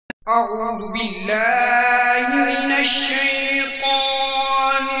أعوذ بالله من الشيطان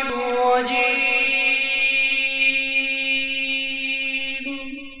الرجيم.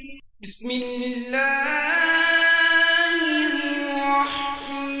 بسم الله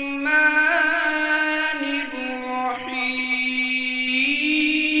الرحمن الرحيم.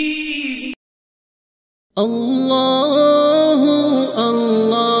 الله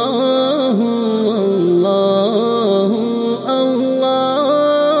الله الله الله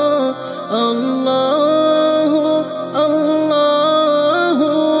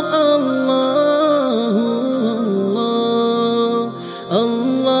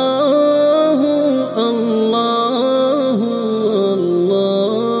الله الله الله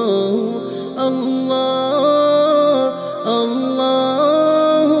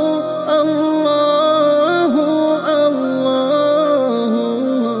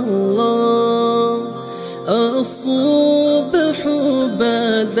الله الصبح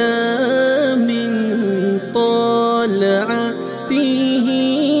بدا من طلعته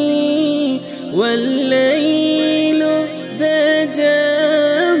والليل دجى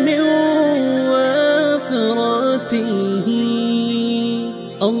من وفرته.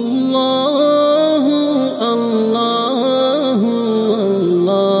 الله الله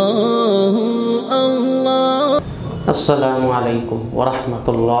الله الله. السلام عليكم ورحمة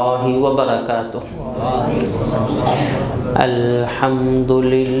الله وبركاته. الحمد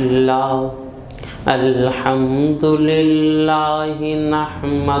لله الحمد لله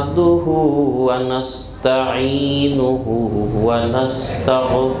نحمده ونستعينه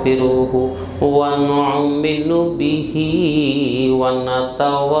ونستغفره ونؤمن به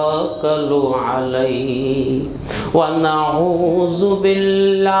ونتوكل عليه ونعوذ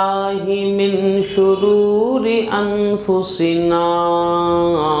بالله من شرور أنفسنا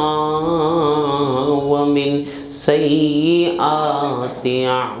ومن سيئات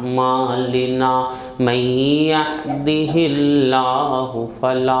أعمالنا. من يهده الله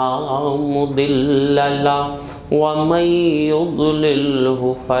فلا مضل له ومن يضلله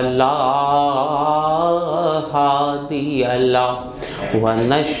فلا هادي له.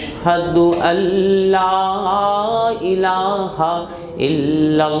 ونشهد أن لا إله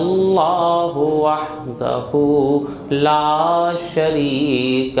إلا الله وحده لا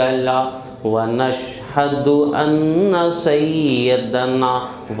شريك له. ونشهد أن سيدنا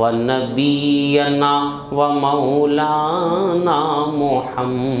ونبينا ومولانا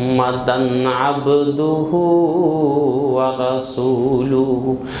محمدا عبده ورسوله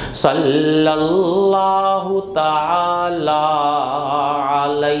صلى الله تعالى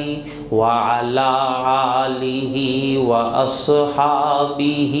عليه وعلى آله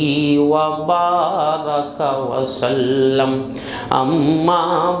وأصحابه وبارك وسلم. أما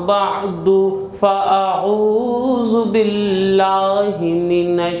بعد فأعوذ بالله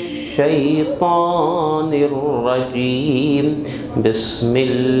من الشيطان الرجيم. بسم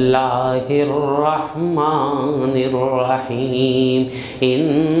الله الرحمن الرحيم.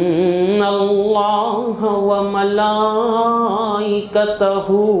 إن الله وملائكته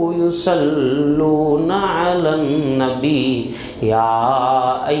يصلون على النبي يا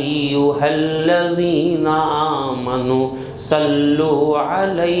أيها الذين آمنوا صلوا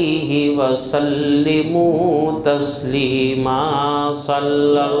عليه وسلموا تسليما.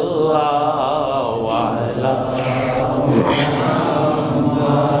 صلى الله على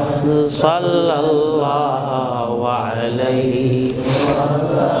صلى الله عليه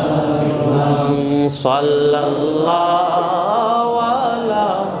وسلم. صلى الله على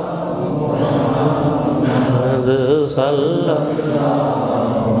محمد صلى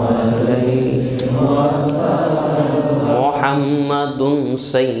الله عليه وسلم. محمد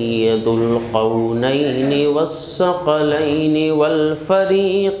سيد القونين والثقلين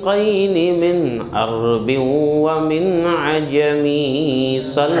والفريقين من عرب ومن عجم.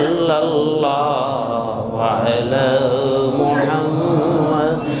 صلى الله على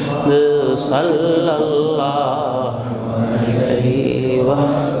محمد صلى الله عليه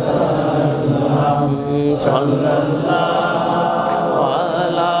وسلم. صلى الله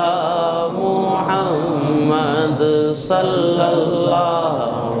على محمد صلى الله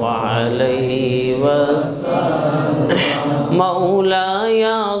عليه وسلم. مولاي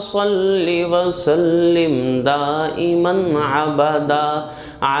صل وسلم دائما عبدا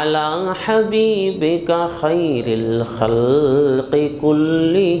على حبيبك خير الخلق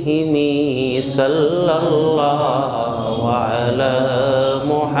كلهم. صلى الله على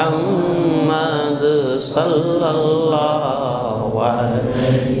محمد صلى الله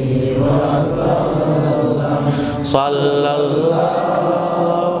عليه وسلم. صلى الله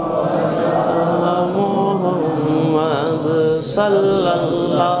على محمد صلى الله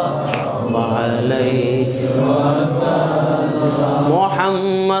सल्लल्लाहु अलैहि वसल्लम।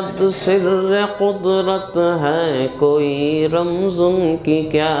 मोहम्मद सिर्र कुदरत है, कोई रमज़ उनकी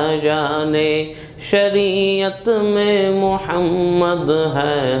क्या जाने। शरीयत में मोहम्मद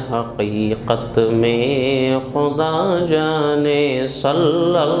है, हकीकत में खुदा जाने।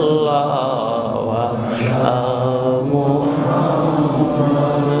 सल्लल्लाहु अलैहि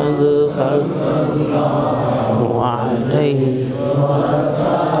मुहम्मद सल्लल्लाहु अलैहि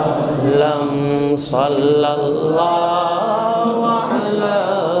वसल्लम। सल्लल्लाहु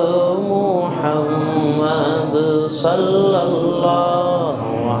अलैहि मुहम्मद सल्लल्लाहु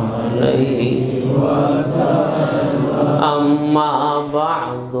अलैहि अम्मा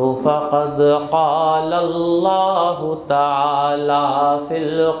बअदु फ़क़द क़ाल अल्लाहु तआला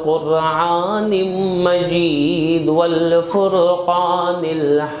फ़िल क़ुरआनिल मजीद वल फ़ुरक़ानिल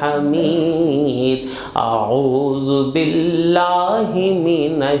हमीद। अऊज़ु बिल्लाहि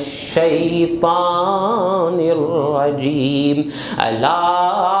मिनश शैतानिर रजीम। अला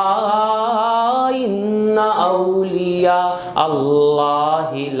इन्ना औलिया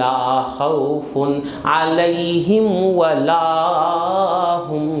अल्लाहि ला खौफुन अलैहिम वला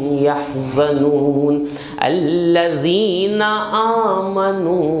हुम यहज़नून। अल्लज़ीना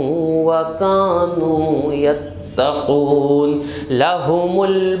आमनू व कानू यत्तक़ून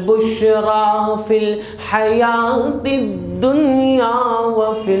लहुमुल बुश्रा फिल हयातिद दुनिया व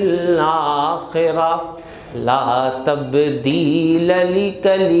फिल आखिरा ला तब्दील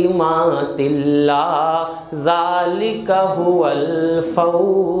लिकलिमातिल्लाह ज़ालिका हुवल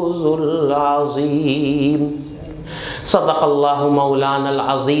फ़ौज़ुल अज़ीम। सदक़ल्लाहु मौलानल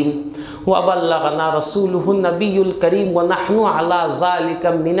अज़ीम व बल्लगना रसूलुहुन नबियुल करीम व नहनु अला ज़ालिका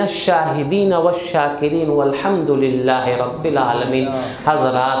मिनश शाहिदीन वश्शाकिरीन वल्हम्दुलिल्लाहि रब्बिल आलमीन।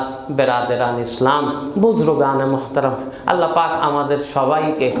 हज़रात, बिरादरान इस्लाम, बुज़ुर्गान मोहतरम, আল্লাহ পাক আমাদের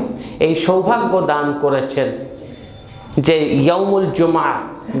সবাইকে এই সৌভাগ্য দান করেছেন যে ইয়াউমুল জুমআ,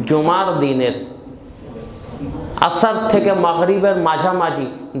 জুমার দিনের আসর থেকে মাগরিবের মাঝামাঝি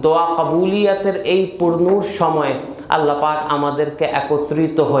দোয়া কবুলিয়াতের এই পূর্ণুর সময়ে আল্লাহ পাক আমাদেরকে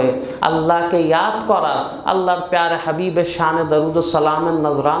একত্রিত হয়ে আল্লাহকে ইয়াদ করার, আল্লাহর প্যারে হাবিবের শানে দরুদ ও সালামের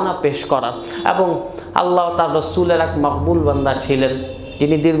নজরানা পেশ করার এবং আল্লাহ তার রসুলের এক মকবুল বান্দা ছিলেন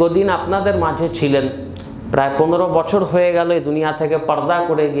যিনি দীর্ঘদিন আপনাদের মাঝে ছিলেন। প্রায় 15 বছর হয়ে গেল এই দুনিয়া থেকে পর্দা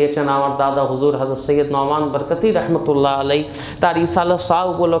করে গিয়েছেন আমার দাদা হুজুর হযরত সৈয়দ নোমান বরকতি রহমতুল্লাহ আলাইহি। তার ইসালে শাহ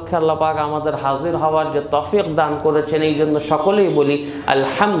উপলক্ষে আল্লাহ পাক আমাদের হাজির হওয়ার যে তৌফিক দান করেছেন, এই জন্য সকলেই বলি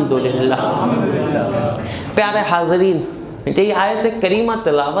আলহামদুলিল্লাহ। প্যারে হাজরিন, যেই আয়াতে কারিমা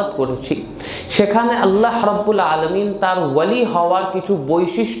তেলাওয়াত করেছি সেখানে আল্লাহ রাব্বুল আলামিন তার ওয়ালি হওয়ার কিছু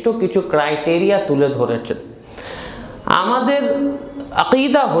বৈশিষ্ট্য, কিছু ক্রাইটেরিয়া তুলে ধরেছেন। আমাদের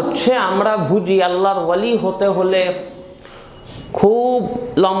আকীদা হচ্ছে, আমরা বুঝি আল্লাহর ওয়ালি হতে হলে খুব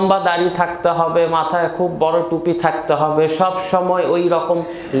লম্বা দাড়ি থাকতে হবে, মাথায় খুব বড় টুপি থাকতে হবে, সব সময় ওই রকম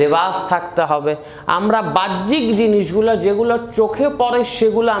লেবাস থাকতে হবে। আমরা বাহ্যিক জিনিসগুলো যেগুলো চোখে পড়ে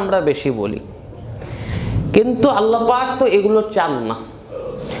সেগুলো আমরা বেশি বলি, কিন্তু আল্লাহ পাক তো এগুলো চান না।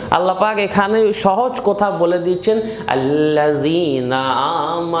 আল্লাহ পাক এখানে সহজ কথা বলে দিচ্ছেন, আল্লাযীনা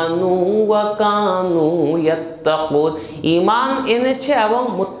আমানু ওয়া কানু ইয়াত্তাকুন, ঈমান এনেছে এবং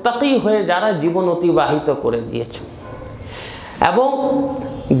মুত্তাকি হয়ে যারা জীবন অতিবাহিত করে দিয়েছে। এবং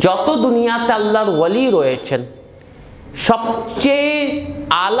যত দুনিয়াতে আল্লাহর ওয়ালি রয়েছেন সবচেয়ে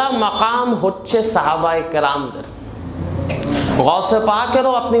আলা মাকাম হচ্ছে সাহাবায়ে কেরামদের। গৌসে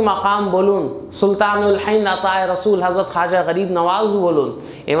পাকেরও আপনি মাকাম বলুন, সুলতানুল হাইন আতায়ে রসুল হযরত খাজা গরিব নওয়াজ বলুন,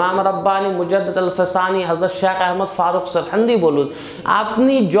 ইমাম রব্বানি মুজাদ্দিদ আল ফসানি হযরত শেখ আহমদ ফারুক সরহন্দি বলুন,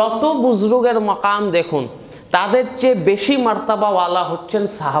 আপনি যত বুজরুগের মাকাম দেখুন তাদের চেয়ে বেশি মর্তবাওয়ালা হচ্ছেন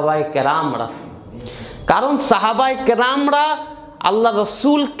সাহাবায়ে কেরামরা। কারণ সাহাবায়ে কেরামরা আল্লাহ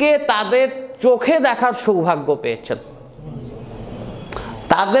রসুলকে তাদের চোখে দেখার সৌভাগ্য পেয়েছেন।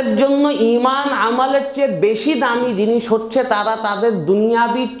 তাদের জন্য ঈমান আমলের চেয়ে বেশি দামি জিনিস হচ্ছে তারা তাদের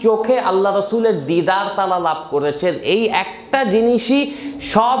দুনিয়াবি চোখে আল্লাহ রসুলের দিদার তারা লাভ করেছেন। এই একটা জিনিসই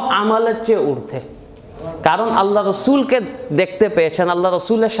সব আমলের চেয়ে ঊর্ধ্বে, কারণ আল্লাহ রসুলকে দেখতে পেয়েছেন, আল্লাহ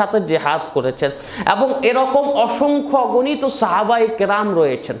রসুলের সাথে জিহাদ করেছেন। এবং এরকম অসংখ্য অগণিত সাহাবায়ে কেরাম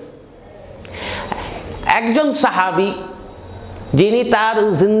রয়েছেন। একজন সাহাবী যিনি তার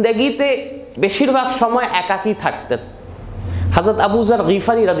জিন্দেগিতে বেশিরভাগ সময় একাকী থাকতেন, হযরত আবু যর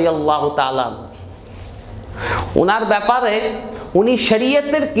গিফারি রাদিয়াল্লাহু তাআলা। ওনার ব্যাপারে উনি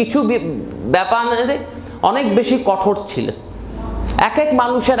শরীয়তের কিছু ব্যাপারে অনেক বেশি কঠোর ছিলেন। এক এক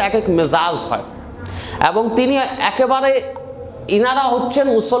মানুষের এক এক মেজাজ হয় এবং তিনি একেবারে, ইনারা হচ্ছেন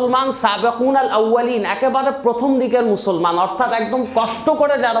মুসলমান সাবেকুন আল আউয়ালিন, একেবারে প্রথম দিকের মুসলমান, অর্থাৎ একদম কষ্ট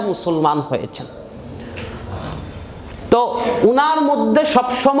করে যারা মুসলমান হয়েছেন। তো উনার মধ্যে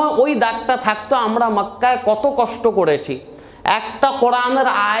সবসময় ওই দাগটা থাকতো, আমরা মক্কায় কত কষ্ট করেছি, একটা কোরআনের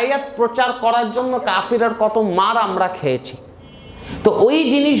আয়াত প্রচার করার জন্য কাফিরের কত মার আমরা খেয়েছি। তো ওই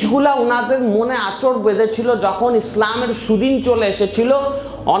জিনিসগুলা ওনাদের মনে আঁচড় বেঁধেছিল। যখন ইসলামের সুদিন চলে এসেছিল,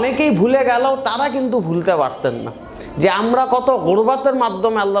 অনেকেই ভুলে গেল, তারা কিন্তু ভুলতে পারতেন না যে আমরা কত গুরবাতের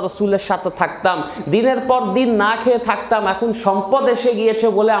মাধ্যমে আল্লাহ রসুলের সাথে থাকতাম, দিনের পর দিন না খেয়ে থাকতাম, এখন সম্পদ এসে গিয়েছে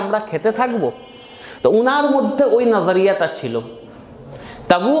বলে আমরা খেতে থাকবো। তো উনার মধ্যে ওই নজরিয়াটা ছিল।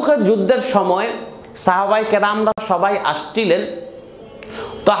 তাবুকের যুদ্ধের সময় সাহাবায়ে কেরামরা সবাই আসছিলেন।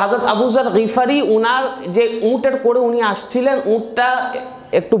 তো হযরত আবু যর গিফারি উনার যে উটের করে উনি আসছিলেন, উটটা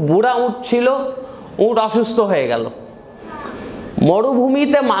একটু বুড়া উট ছিল, উট অসুস্থ হয়ে গেল।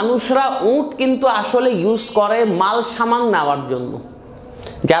 মরুভূমিতে মানুষরা উট কিন্তু আসলে ইউজ করে মাল সামান নেওয়ার জন্য।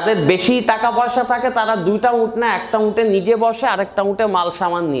 যাদের বেশি টাকা পয়সা থাকে তারা দুইটা উট নেয়, একটা উটে নিজে বসে, আরেকটা উটে মাল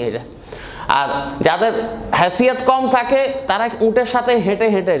সামান নিয়ে যায়। আর যাদের हैसियत কম থাকে তারা উটের সাথে হেঁটে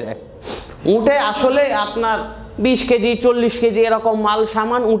হেঁটে যায়। উটে আসলে আপনার 20 কেজি 40 কেজি এরকম মাল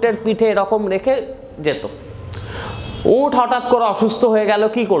সামান উটের পিঠে এরকম রেখে যেত। উট হঠাৎ করে অসুস্থ হয়ে গেল,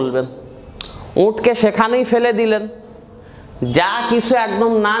 কি করবেন? উটকে সেখানেই ফেলে দিলেন। যা কিছু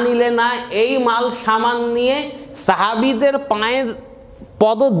একদম না নিলে না, এই মাল সামান নিয়ে সাহাবীদের পায়ের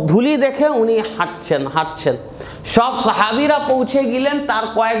পদধূলি দেখে উনি হাঁটছেন। সব সাহাবীরা পৌঁছে গেলেন, তার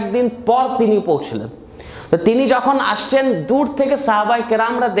কয়েকদিন পর তিনি পৌঁছলেন। তো তিনি যখন আসছেন, দূর থেকে সাহাবায়ে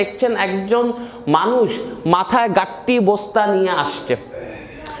কেরামরা দেখছেন একজন মানুষ মাথায় গাট্টি বস্তা নিয়ে আসছে।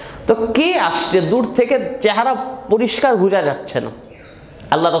 তো কে আসছে? দূর থেকে চেহারা পরিষ্কার বোঝা যাচ্ছে না।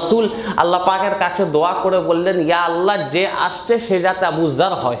 আল্লাহ রসুল আল্লাহ পাকের কাছে দোয়া করে বললেন, ইয়া আল্লাহ, যে আসছে সে যাতে আবু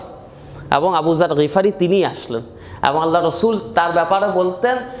যর হয়। এবং আবু যর গিফারি তিনি আসলেন। এবং আল্লাহ রসুল তার ব্যাপারে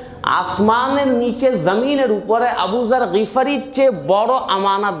বলতেন, আসমানের নিচে জমিনের উপরে আবু যর গিফারির চেয়ে বড়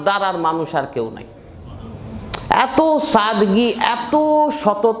আমানতদার আর মানুষ আর কেউ নাই। এত সাদগি, এত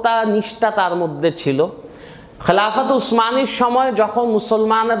সততা, নিষ্ঠা তার মধ্যে ছিল। খেলাফত উসমানির সময় যখন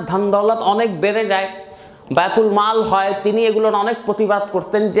মুসলমানের ধন দৌলত অনেক বেড়ে যায়, বায়তুল মাল হয়, তিনি এগুলোর অনেক প্রতিবাদ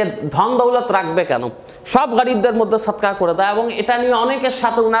করতেন যে ধন দৌলত রাখবে কেন, সব গরিবদের মধ্যে সৎকার করে দেয়। এবং এটা নিয়ে অনেকের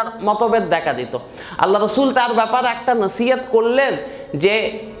সাথে উনার মতভেদ দেখা দিত। আল্লাহ রসুল তার ব্যাপারে একটা নসিহত করলেন যে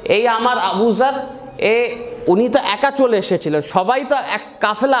এই আমার আবু যর, উনি তো একা চলে এসেছিলেন, সবাই তো এক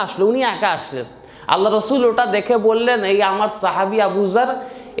কাফেলা আসলো, উনি একা আসলেন। আল্লাহ রসুল ওটা দেখে বললেন, এই আমার সাহাবী আবু যর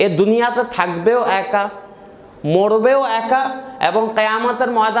এ দুনিয়াতে থাকবেও একা, মরবেও একা, এবং কিয়ামতের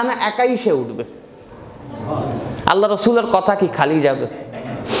ময়দানে একাই সে উঠবে। আল্লাহ রসুলের কথা কি খালি যাবে?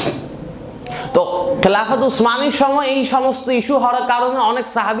 তো খেলাফত উসমানির সময় এই সমস্ত ইস্যু হওয়ার কারণে অনেক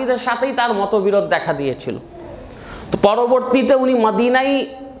সাহাবীদের সাথেই তার মতবিরোধ দেখা দিয়েছিল। তো পরবর্তীতে উনি মদিনায়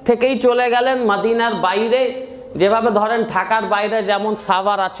থেকেই চলে গেলেন। মদিনার বাইরে, যেভাবে ধরেন ঢাকার বাইরে যেমন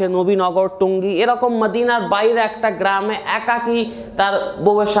সাভার আছে, নবীনগর, টঙ্গী, এরকম মদিনার বাইরে একটা গ্রামে একাকী তার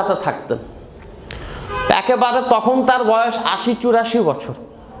বউয়ের সাথে থাকতেন। একেবারে তখন তার বয়স 80-84 বছর,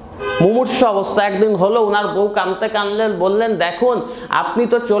 মুমূর্ষ অবস্থা। একদিন হলো, ওনার বউ কাঁদতে কাঁদলেন, বললেন, দেখুন আপনি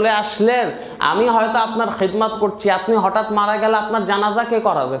তো চলে আসলেন, আমি হয়তো আপনার খিদমত করছি, আপনি হঠাৎ মারা গেলে আপনার জানাজা কে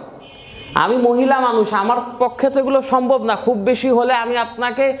করাবে? আমি মহিলা মানুষ, আমার পক্ষে তো এগুলো সম্ভব না। খুব বেশি হলে আমি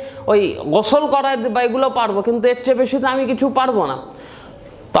আপনাকে ওই গোসল করাই বা এগুলো পারবো, কিন্তু এর চেয়ে বেশি তো আমি কিছু পারবো না।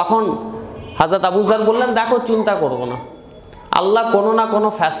 তখন হযরত আবু যর বললেন, দেখো চিন্তা করবো না, আল্লাহ কোনো না কোনো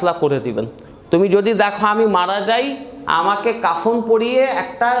ফয়সালা করে দিবেন। তুমি যদি দেখো আমি মারা যাই, আমাকে কাফন পরিয়ে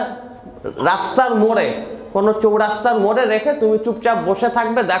একটা রাস্তার মোড়ে, কোনো চৌরাস্তার মোড়ে রেখে তুমি চুপচাপ বসে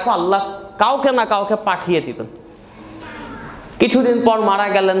থাকবে, দেখো আল্লাহ কাউকে না কাউকে পাঠিয়ে দিবেন। কিছুদিন পর মারা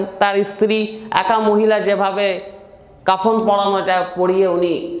গেলেন। তার স্ত্রী, একা মহিলা, যেভাবে কাফন পরানো যায় পরিয়ে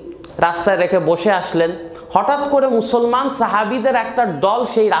উনি রাস্তায় রেখে বসে আসলেন। হঠাৎ করে মুসলমান সাহাবীদের একটা দল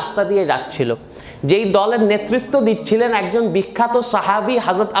সেই রাস্তা দিয়ে যাচ্ছিল, যেই দলের নেতৃত্ব দিচ্ছিলেন একজন বিখ্যাত সাহাবী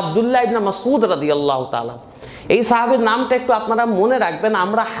হযরত আব্দুল্লাহ ইবনে মাসউদ রাদিয়াল্লাহু তাআলা। এই সাহাবীর নামটা একটু আপনারা মনে রাখবেন।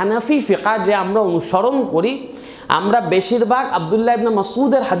 আমরা হানাফি ফিকহ যে আমরা অনুসরণ করি, আমরা বেশিরভাগ আব্দুল্লাহ ইবনে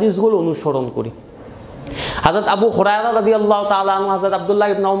মাসউদের হাদিসগুলো অনুসরণ করি। হযরত আবু হুরায়রা রাদিয়াল্লাহু তাআলা আনহু, হযরত আব্দুল্লাহ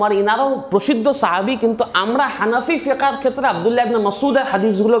ইবনে ওমর, ইনারাও প্রসিদ্ধ সাহাবী, কিন্তু আমরা হানাফি ফিকহের ক্ষেত্রে আব্দুল্লাহ ইবনে মাসউদের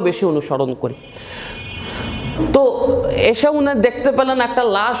হাদিসগুলো বেশি অনুসরণ করি। তো এসে উনি দেখতে পেলেন একটা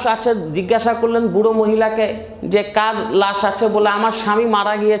লাশ আছে। জিজ্ঞাসা করলেন বুড়ো মহিলাকে যে কার লাশ আছে? বলে, আমার স্বামী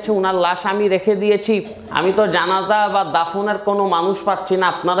মারা গিয়েছে, ওনার লাশ আমি রেখে দিয়েছি, আমি তো জানাজা বা দাফনের কোনো মানুষ পাচ্ছি না,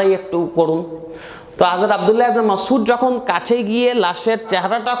 আপনারাই একটু করুন। তো হযরত আব্দুল্লাহ ইবনে মাসউদ যখন কাছে গিয়ে লাশের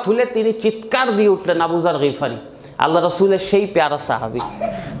চেহারাটা খুলে তিনি চিৎকার দিয়ে উঠলেন, আবু যর গিফারি, আল্লাহ রসুলের সেই প্যারা সাহাবী।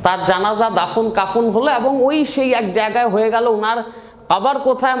 তার জানাজা দাফন কাফন হলো এবং ওই সেই এক জায়গায় হয়ে গেল। ওনার কবর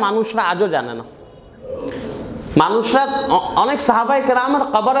কোথায় মানুষরা আজও জানে না। মানুষরা অনেক সাহাবায়ে কেরামের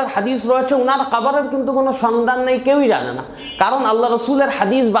কবরের হাদিস রয়েছে, ওনার কবরের কিন্তু কোনো সন্ধান নেই, কেউই জানে না। কারণ আল্লাহ রসুলের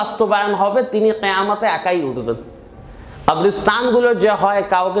হাদিস বাস্তবায়ন হবে, তিনি কিয়ামতে একাই উঠবেন। কবরস্থানগুলো যে হয়,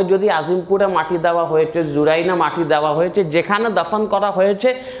 কাউকে যদি আজিমপুরে মাটি দেওয়া হয়েছে, জুরাইনে মাটি দেওয়া হয়েছে, যেখানে দাফন করা হয়েছে,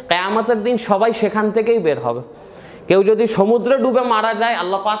 কিয়ামতের দিন সবাই সেখান থেকেই বের হবে। কেউ যদি সমুদ্রে ডুবে মারা যায়,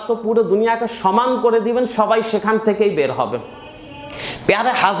 আল্লাহ পাক তো পুরো দুনিয়াকে সমান করে দিবেন, সবাই সেখান থেকেই বের হবে।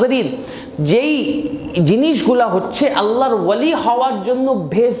 প্যারে হাজরিন, যেই জিনিসগুলো হচ্ছে আল্লাহর ওয়ালি হওয়ার জন্য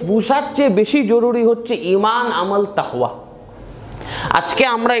বেশভূষার চেয়ে বেশি জরুরি হচ্ছে ঈমান, আমল, তাকওয়া। আজকে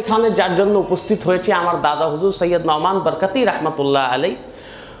আমরা এখানে যার জন্য উপস্থিত হয়েছি, আমার দাদা হুজুর সৈয়দ নোমান বরকতি রহমতুল্লাহ আলাই,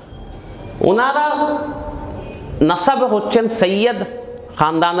 ওনারা নাসাবে হচ্ছেন সৈয়দ,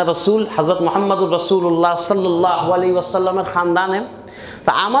 খানদানে রসুল হযরত মুহাম্মদুর রাসূলুল্লাহ সাল্লাল্লাহু আলাইহি ওয়াসাল্লামের খানদানে।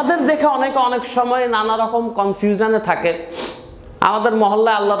 তো আমাদের দেখে অনেকে অনেক সময় নানা রকম কনফিউশনে থাকে। আমাদের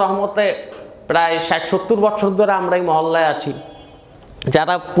মহল্লায় আল্লাহ রহমতে প্রায় 60-70 বছর ধরে আমরা এই মহল্লায় আছি।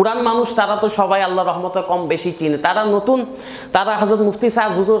 যারা পুরান মানুষ তারা তো সবাই আল্লাহ রহমতে কম বেশি চিনে, তারা নতুন, তারা হযরত মুফতি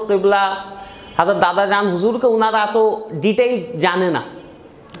সাহেব হুজুর কিবলা, হযরত দাদা জান হুজুরকে ওনারা এত ডিটেইল জানে না।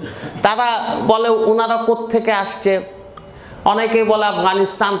 তারা বলে ওনারা কোত্থেকে আসছে, অনেকে বলে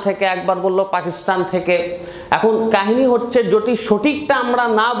আফগানিস্তান থেকে, একবার বললো পাকিস্তান থেকে। এখন কাহিনী হচ্ছে, যদি সঠিকটা আমরা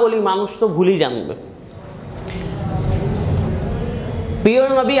না বলি মানুষ তো ভুলই জানবে। প্রিয়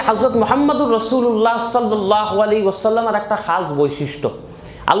নবী হযরত মুহাম্মদুর রাসূলুল্লাহ সাল্লাল্লাহু আলাইহি ওয়াসাল্লামের একটা খাস বৈশিষ্ট্য,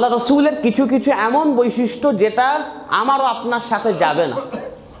 আল্লাহ রসুলের কিছু কিছু এমন বৈশিষ্ট্য যেটা আমারও আপনার সাথে যাবে না।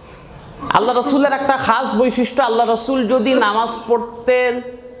 আল্লাহ রসুলের একটা খাস বৈশিষ্ট্য, আল্লাহ রসুল যদি নামাজ পড়তেন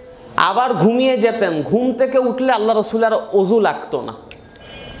আবার ঘুমিয়ে যেতেন, ঘুম থেকে উঠলে আল্লাহ রসুলের অজু লাগতো না।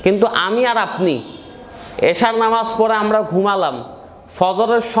 কিন্তু আমি আর আপনি এশার নামাজ পড়ে আমরা ঘুমালাম,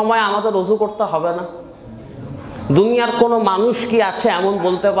 ফজরের সময় আমাদের অজু করতে হবে না? দুনিয়ার কোনো মানুষ কি আছে এমন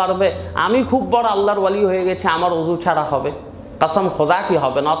বলতে পারবে আমি খুব বড় আল্লাহর ওয়ালি হয়ে গেছে, আমার অজু ছাড়া হবে? কসম খোদা কি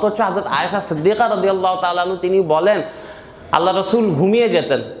হবে না। অথচ হযরত আয়েশা সিদ্দিকা রাদিয়াল্লাহু তাআলা আনহা তিনি বলেন আল্লাহ রসুল ঘুমিয়ে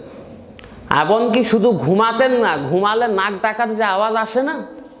যেতেন, এমনকি শুধু ঘুমাতেন না, ঘুমালে নাক ডাকার যে আওয়াজ আসে না,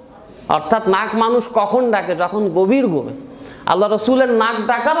 অর্থাৎ নাক মানুষ কখন ডাকে? যখন গভীর ঘুমে। আল্লাহ রসুলের নাক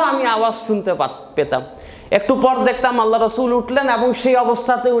ডাকারও আমি আওয়াজ শুনতে পেতাম। একটু পর দেখতাম আল্লাহ রসুল উঠলেন এবং সেই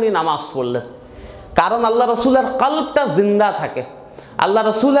অবস্থাতে উনি নামাজ পড়লেন। কারণ আল্লাহ রসুলের কলবটা জিন্দা থাকে, আল্লাহ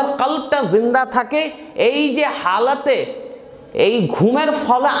রসুলের কলবটা জিন্দা থাকে। এই যে হালাতে, এই ঘুমের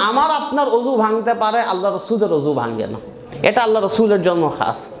ফলে আমার আপনার অজু ভাঙতে পারে, আল্লাহ রসুলের অজু ভাঙে না। এটা আল্লাহ রসুলের জন্য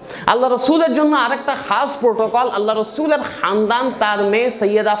খাস। আল্লাহ রসুলের জন্য আরেকটা খাস প্রোটোকল, আল্লাহ রসুলের খানদান তার মেয়ে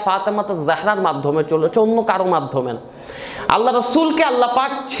সৈয়দা ফাতেমা জাহরার মাধ্যমে চলেছে, অন্য কারো মাধ্যমে না। আল্লাহ রসুলকে আল্লাহ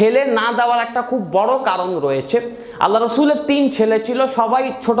পাক ছেলে না দেওয়ার একটা খুব বড় কারণ রয়েছে। আল্লাহ রসুলের 3 ছেলে ছিল, সবাই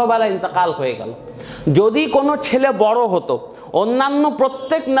ছোটবেলায় ইন্তেকাল হয়ে গেল। যদি কোনো ছেলে বড় হতো, অন্যান্য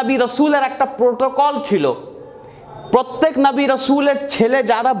প্রত্যেক নবী রসুলের একটা প্রোটোকল ছিল, প্রত্যেক নবী রসুলের ছেলে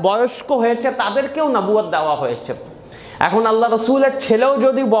যারা বয়স্ক হয়েছে তাদেরকেও নবুয়ত দেওয়া হয়েছে। এখন আল্লাহ রসুলের ছেলেও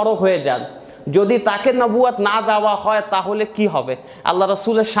যদি বড় হয়ে যান, যদি তাকে নবুয়ত না দেওয়া হয় তাহলে কি হবে? আল্লাহ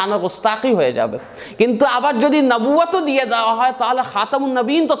রসুলের শানে গুস্তাখি হয়ে যাবে। কিন্তু আবার যদি নবুয়তও দিয়ে দেওয়া হয় তাহলে খাতামুন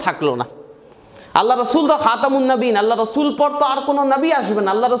নবীন তো থাকলো না। আল্লাহ রসুল তো খাতামুন নবীন, আল্লাহ রসুল পর তো আর কোনো নবী আসবেন,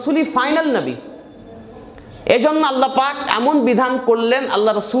 আল্লাহ রসুলই ফাইনাল নবী। এজন্য আল্লাহ পাক এমন বিধান করলেন,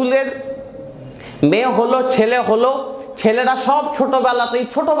 আল্লাহ রসুলের মেয়ে হলো, ছেলে হলো, ছেলেরা সব ছোটবেলাতেই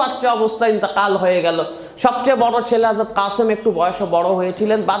ছোট বাচ্চা অবস্থায় ইন্তেকাল হয়ে গেল। সবচেয়ে বড় ছেলে হযরত কাসেম একটু বয়সে বড়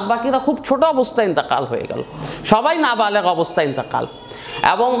হয়েছিলেন, বাদ বাকিরা খুব ছোট অবস্থায় ইন্তেকাল হয়ে গেল, সবাই নাবালেগ অবস্থায় ইন্তেকাল।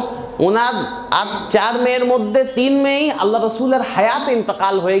 এবং ওনার আর 4 মেয়ের মধ্যে 3 মেয়েই আল্লাহ রসুলের হায়াতে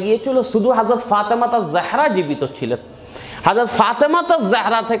ইন্তেকাল হয়ে গিয়েছিল, শুধু হযরত ফাতেমা জাহরা জীবিত ছিলেন। হযরত ফাতেমা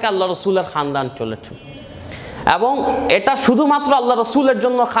জাহরা থেকে আল্লাহ রসুলের খানদান চলেছে, এবং এটা শুধুমাত্র আল্লাহ রসুলের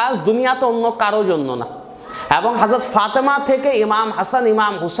জন্য খাস, দুনিয়াতে অন্য কারো জন্য না। এবং হযরত ফাতেমা থেকে ইমাম হাসান,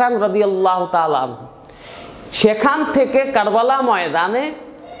 ইমাম হুসাইন রাদিয়াল্লাহু তাআলা আনহু, সেখান থেকে কারবালা ময়দানে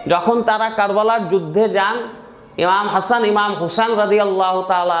যখন তারা কারবালার যুদ্ধে যান, ইমাম হাসান, ইমাম হুসাইন রাদিয়াল্লাহু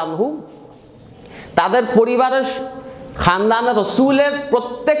তাআলা আনহু তাদের পরিবারের খানদানে রসুলের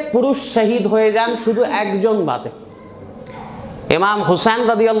প্রত্যেক পুরুষ শহীদ হয়ে যান, শুধু একজন বাদে। ইমাম হুসাইন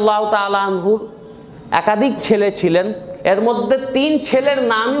রাদিয়াল্লাহু তাআলা আনহুর একাধিক ছেলে ছিলেন, এর মধ্যে 3 ছেলের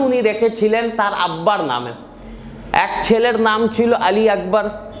নামই উনি রেখেছিলেন তার আব্বার নামে। এক ছেলের নাম ছিল আলী আকবর,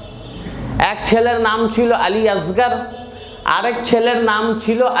 এক ছেলের নাম ছিল আলী আসগর, আরেক ছেলের নাম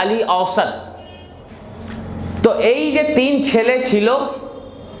ছিল আলী औसत। তো এই যে 3 ছেলে ছিল,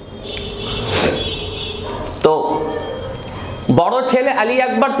 তো বড় ছেলে আলী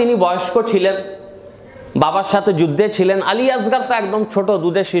আকবর তিনি বয়স্ক ছিলেন, বাবার সাথে যুদ্ধে ছিলেন। আলী আসগর তো একদম ছোট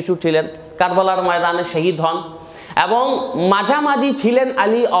দুধের শিশু ছিলেন, কারবালার ময়দানে শহীদ হন। এবং মাঝামাঝি ছিলেন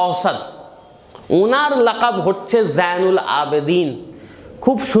আলী औसत, ওনার লাকাব হচ্ছে জাইনুল আবেদিন,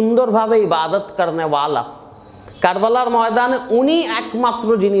 খুব সুন্দরভাবে ইবাদত করনে ওয়ালা। কারবালার ময়দানে উনি একমাত্র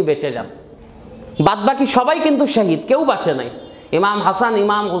যিনি বেঁচে যান, বাদবাকি সবাই কিন্তু শহীদ, কেউ বাঁচে নাই। ইমাম হাসান,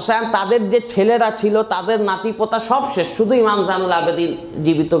 ইমাম হুসেন, তাদের যে ছেলেরা ছিল, তাদের নাতিপোতা সব শেষ, শুধু ইমাম জাইনুল আবেদিন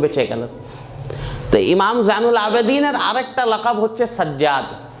জীবিত বেঁচে গেলেন। তো ইমাম জাইনুল আবেদিনের আরেকটা লাকাব হচ্ছে সাজ্জাদ।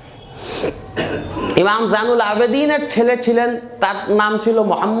 ইমাম জাইনুল আবেদিনের ছেলে ছিলেন, তার নাম ছিল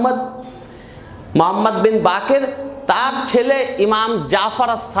মোহাম্মদ বিন বাকের। তার ছেলে ইমাম জাফর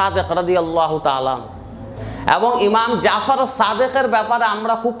আস-সাদিক রাদিয়াল্লাহু তাআলা। এবং ইমাম জাফর আস-সাদিকের ব্যাপারে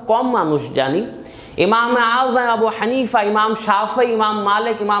আমরা খুব কম মানুষ জানি। ইমাম আযম আবু হানিফা, ইমাম শাফি, ইমাম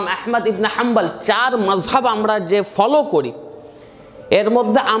মালিক, ইমাম আহমদ ইবনে হাম্বল, 4 মাযহাব আমরা যে ফলো করি, এর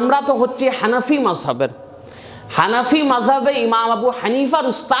মধ্যে আমরা তো হচ্ছে হানাফি মাযহাবের। হানাফি মাযহাবে ইমাম আবু হানিফার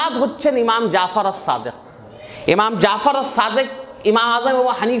উস্তাদ হচ্ছেন ইমাম জাফর আস-সাদিক। ইমাম জাফর আস-সাদিক ইমাম আযম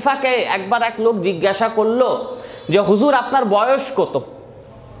আবু হানিফাকে একবার এক লোক জিজ্ঞাসা করলো যে হুজুর আপনার বয়স কত?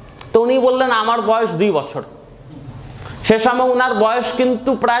 তো উনি বললেন আমার বয়স 2 বছর। সে সময় উনার বয়স কিন্তু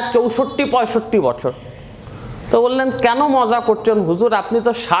প্রায় 64-65 বছর। তো বললেন কেন মজা করছেন হুজুর, আপনি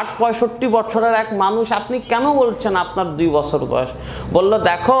তো 60-65 বছরের এক মানুষ, আপনি কেন বলছেন আপনার 2 বছর বয়স? বলল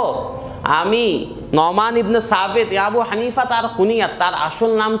দেখো, আমি নওমান ইবনে সাবিত, আবু হানিফা তার কুনিয়াত, তার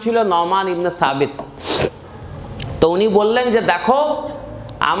আসল নাম ছিল নওমান ইবনে সাবিত। তো উনি বললেন যে দেখো,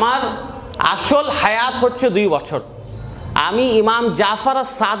 আমার আসল হায়াত হচ্ছে 2 বছর। আমি ইমাম জাফর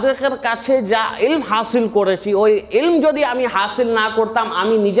আস-সাদিকের কাছে যা ইলম হাসিল করেছি, ওই ইলম যদি আমি হাসিল না করতাম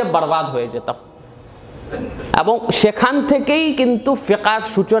আমি নিজে বরবাদ হয়ে যেতাম। এবং সেখান থেকেই কিন্তু ফিকহের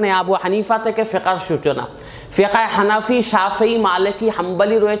সূচনা, আবু হানিফা থেকে ফিকহের সূচনা। ফিকহে হানাফি, শাফি, মালিকি,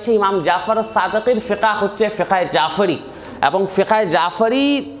 হাম্বলি রয়েছে। ইমাম জাফর আস-সাদিকের ফিকহ হচ্ছে ফিকহে জাফরি, এবং ফিকহে জাফরি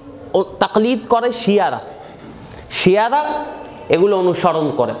তাকলিদ করে শিয়ারা এগুলো অনুসরণ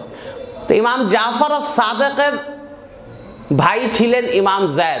করে। তো ইমাম জাফর আস-সাদিকের ভাই ছিলেন ইমাম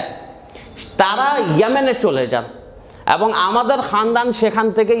জায়দ। তারা ইয়েমেনে চলে যান এবং আমাদের খানদান সেখান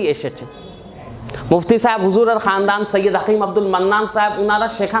থেকেই এসেছে। মুফতি সাহেব হুজুরের খানদান সৈয়দ হাকিম আব্দুল মান্নান সাহেব, উনারা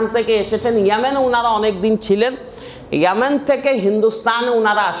সেখান থেকে এসেছেন। ইয়েমেনে উনারা অনেক দিন ছিলেন। ইয়েমেন থেকে হিন্দুস্তানে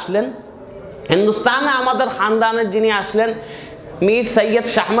উনারা আসলেন। হিন্দুস্তানে আমাদের খানদানের যিনি আসলেন মীর সৈয়দ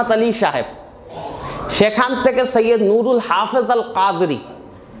শাহমত আলী সাহেব। সেখান থেকে সৈয়দ নুরুল হাফেজ আল কাদরি,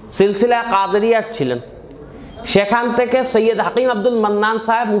 সিলসিলা কাদরিয়ার ছিলেন। সেখান থেকে সৈয়দ হাকিম আব্দুল মান্নান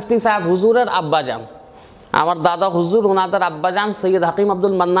সাহেব, মুফতি সাহেব হুজুরের আব্বাজান, আমার দাদা হুজুর, ওনাদের আব্বাজান সৈয়দ হাকিম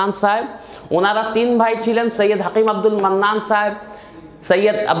আব্দুল মান্নান সাহেব। ওনারা 3 ভাই ছিলেন, সৈয়দ হাকিম আব্দুল মান্নান সাহেব,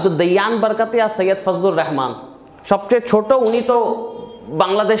 সৈয়দ আব্দুল দয়ান বরকতি আর সৈয়দ ফজলুর রহমান। সবচেয়ে ছোট উনি তো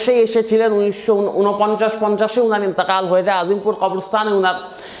বাংলাদেশে এসেছিলেন 1949-50-এ, ওনার ইন্তেকাল হয়ে যায়। আজিমপুর কবরস্থানে ওনার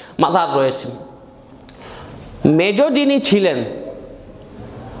মাজার রয়েছে। মেজো যিনি ছিলেন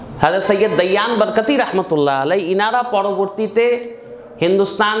হযরত সৈয়দ দয়ান বরকতি রহমতুল্লাহ আলাই, ইনারা পরবর্তীতে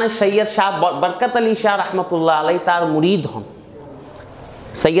হিন্দুস্তানের সৈয়দ শাহ বরকত আলী শাহ রহমতুল্লাহ আলাই তার মুরিদ হন।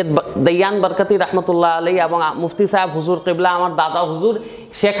 সৈয়দ দয়ান বরকতি রহমতুল্লাহ আলাই এবং মুফতি সাহেব হুজুর কিবলা, আমার দাদা হুজুর,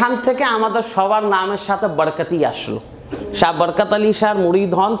 সেখান থেকে আমাদের সবার নামের সাথে বরকতি আসলো। শাহ বরকত আলী শাহর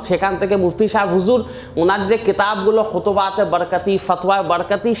মুরিদ হন। সেখান থেকে মুফতি সাহেব হুজুর, ওনার যে কিতাবগুলো খুতবাতে বরকতি, ফতোয়ায়ে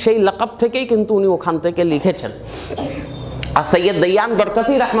বরকতি, সেই লকব থেকেই কিন্তু উনি ওখান থেকে লিখেছেন। আর সৈয়দ দয়ান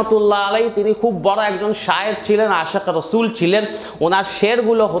বরকতি রহমতুল্লাহ আলাই তিনি খুব বড় একজন শায়ের ছিলেন, আশিক রসুল ছিলেন। ওনার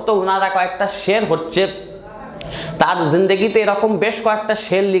শেরগুলো হতো, ওনারা কয়েকটা শের হচ্ছে তার জিন্দগিতে এরকম বেশ কয়েকটা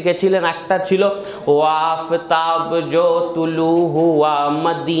শের লিখেছিলেন। একটা ছিল ওয়াফতাব জো তুলু হুয়া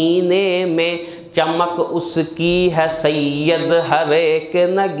মদিনে মে, चमक उसकी है सैयद हर एक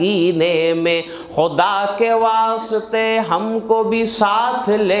नगीने में, खुदा के वास्ते हमको भी साथ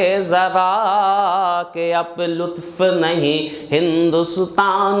ले ज़रा, के अब लुत्फ नहीं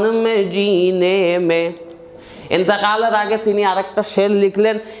हिंदुस्तान में जीने में। इंतकालेर आगे तिनी आरेकटा शेर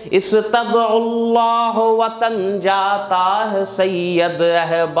लिखलेन, इस्तदउल्लाह वतन जाता है सैयद,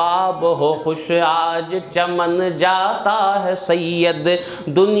 अहबाब हो खुश आज चमन जाता है सैयद,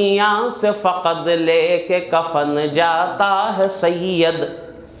 दुनिया से फकद लेके कफन जाता है सैयद।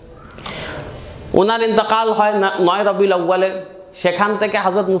 उनार इंतकाल है 9 रबिउल अव्वले। सेखान थेके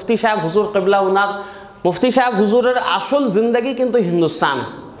हजरत मुफ्ती साहेब हुजूर किबला, उनार मुफ्ती साहेब हुजूरेर आसल जिंदगी किन्तु हिंदुस्तान।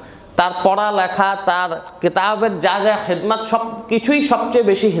 তার পড়ালেখা, তার কিতাবের যা যা খিদমত, সব কিছুই সবচেয়ে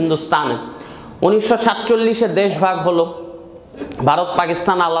বেশি হিন্দুস্তানে। 1947-এ দেশ ভাগ হলো, ভারত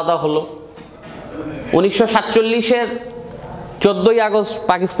পাকিস্তান আলাদা হলো। 1947-এর 14ই আগস্ট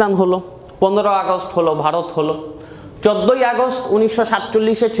পাকিস্তান হলো, 15 আগস্ট হলো ভারত হলো। 14ই আগস্ট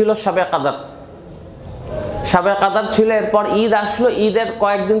 1947-এ ছিল শবে কদর। শবে কদর ছিল, এরপর ঈদ আসলো। ঈদের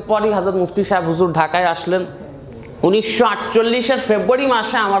কয়েকদিন পরই হযরত মুফতি সাহেব হুজুর ঢাকায় আসলেন। 1948-এর ফেব্রুয়ারি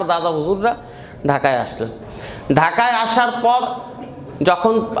মাসে আমার দাদা হুজুররা ঢাকায় আসলেন। ঢাকায় আসার পর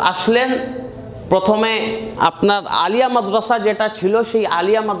যখন আসলেন, প্রথমে আপনার আলিয়া মাদ্রাসা যেটা ছিল, সেই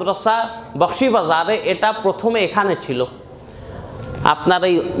আলিয়া মাদ্রাসা বক্সিবাজারে, এটা প্রথমে এখানে ছিল। আপনার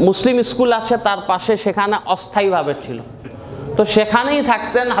এই মুসলিম স্কুল আছে তার পাশে, সেখানে অস্থায়ীভাবে ছিল। তো সেখানেই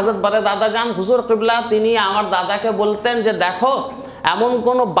থাকতেন হযরত বারে দাদা যান হুজুর কিবলা। তিনি আমার দাদাকে বলতেন যে দেখো এমন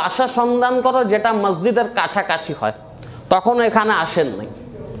কোনো বাসা সন্ধান করো যেটা মসজিদের কাছাকাছি হয়। তখন এখানে আসেন নাই।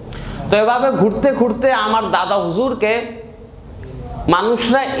 তো এভাবে ঘুরতে ঘুরতে আমার দাদা হুজুরকে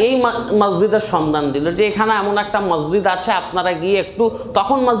মানুষরা এই মসজিদের সন্ধান দিল যে এখানে এমন একটা মসজিদ আছে, আপনারা গিয়ে একটু।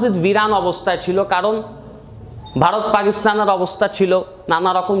 তখন মসজিদ বিরান অবস্থায় ছিল, কারণ ভারত পাকিস্তানের অবস্থা ছিল,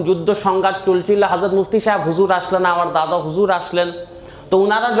 নানা রকম যুদ্ধ সংঘাত চলছিল। হযরত মুফতি সাহেব হুজুর আসলেন, আমার দাদা হুজুর আসলেন। তো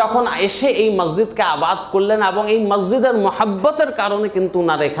ওনারা যখন এসে এই মসজিদকে আবাদ করলেন, এবং এই মসজিদের মহব্বতের কারণে কিন্তু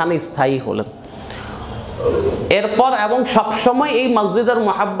ওনারা এখানে স্থায়ী হলেন। এরপর এবং সবসময় এই মসজিদের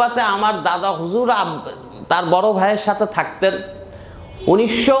মহব্বতে আমার দাদা হুজুর তার বড় ভাইয়ের সাথে থাকতেন।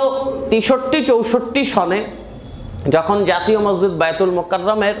 1963-64 সনে যখন জাতীয় মসজিদ বায়তুল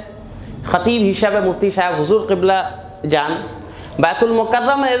মোকাররমের খতিব হিসাবে মুফতি সাহেব হুজুর কিবলা যান, বায়তুল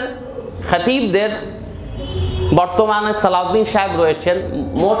মোকাররমের খতিবদের বর্তমানে সালাউদ্দিন সাহেব রয়েছেন।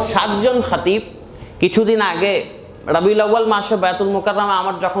 মোট 7 জন খতিব। কিছুদিন আগে রবিউল আউয়াল মাসে বায়তুল মোকাররমে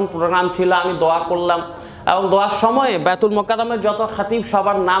আমার যখন প্রোগ্রাম ছিল, আমি দোয়া করলাম, এবং দোয়ার সময় বায়তুল মোকাররমের যত খতিব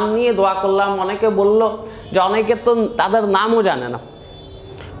সবার নাম নিয়ে দোয়া করলাম। অনেকে বলল যে অনেকে তো তাদের নামও জানে না।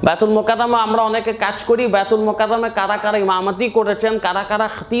 বায়তুল মোকাররমে আমরা অনেকে কাজ করি, বায়তুল মোকাররমে কারা কারা ইমামতি করেছেন, কারা কারা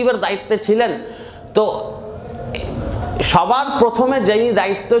খতিবের দায়িত্বে ছিলেন। তো সবার প্রথমে যিনি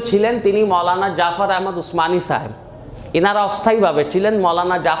দায়িত্ব ছিলেন তিনি মৌলানা জাফর আহমদ উসমানী সাহেব। ইনারা অস্থায়ীভাবে ছিলেন।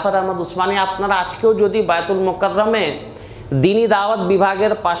 মৌলানা জাফর আহমদ উসমানী, আপনারা আজকেও যদি বায়তুল মোকাররমে দিনী দাওয়াত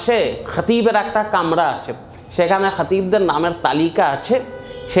বিভাগের পাশে খতিবের একটা কামরা আছে, সেখানে খতিবদের নামের তালিকা আছে,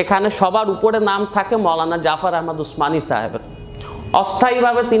 সেখানে সবার উপরে নাম থাকে মৌলানা জাফর আহমদ উসমানী সাহেবের।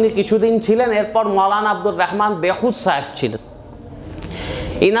 অস্থায়ীভাবে তিনি কিছুদিন ছিলেন। এরপর মৌলানা আব্দুর রহমান বেহুদ সাহেব ছিলেন।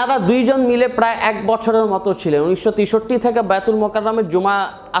 ইনারা দুইজন মিলে প্রায় 1 বছরের মতো ছিলেন। 1963 থেকে বায়তুল মোকাররমের জুমা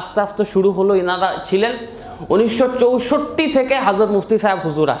আস্তে আস্তে শুরু হলো, ইনারা ছিলেন। 1964 থেকে হযরত মুফতি সাহেব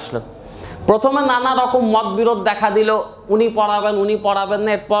হুজুর আসলেন। প্রথমে নানা রকম মতবিরোধ দেখা দিল, উনি পড়াবেন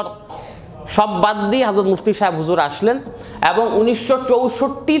না। এরপর সব বাদ দিয়ে হযরত মুফতি সাহেব হুজুর আসলেন, এবং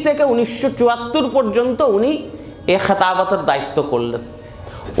 1964 থেকে 1974 পর্যন্ত উনি এ খেতাবতের দায়িত্ব করলেন।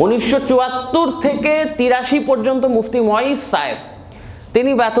 1974 থেকে 83 পর্যন্ত মুফতি মুঈজ সাহেব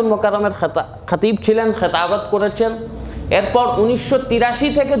তিনি বায়তুল মোকাররমের খতিব ছিলেন, খেতাবত করেছেন। এরপর 1983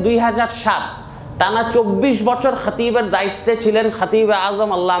 থেকে 2007 টানা 24 বছর খতিবের দায়িত্বে ছিলেন খতিব এ-আযম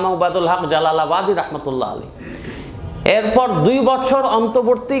আল্লামা উবায়দুল হক জালালাবাদী রাহমাতুল্লাহ আলাইহি। এরপর 2 বছর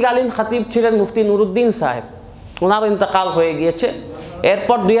অন্তর্বর্তীকালীন খতিব ছিলেন মুফতি নুরুদ্দিন সাহেব, ওনারও ইন্তেকাল হয়ে গিয়েছে।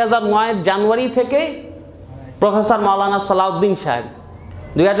 এরপর 2009 জানুয়ারি থেকে প্রফেসর মাওলানা সালাউদ্দিন সাহেব।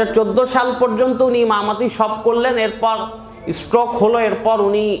 2014 সাল পর্যন্ত উনি ইমামতি সব করলেন। এরপর স্ট্রোক হলো, এরপর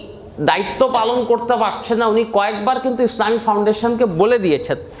উনি দায়িত্ব পালন করতে পারছেন না। উনি কয়েকবার কিন্তু ইসলামিক ফাউন্ডেশনকে বলে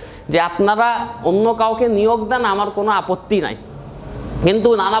দিয়েছেন যে আপনারা অন্য কাউকে নিয়োগ দেন, আমার কোনো আপত্তি নাই, কিন্তু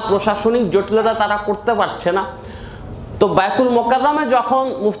নানা প্রশাসনিক জটিলতা তারা করতে পারছে না। তো বায়তুল মোকাররমে যখন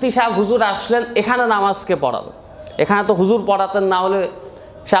মুফতি সাহেব হুজুর আসলেন, এখানে নামাজকে পড়াবে, এখানে তো হুজুর পড়াতেন না, হলে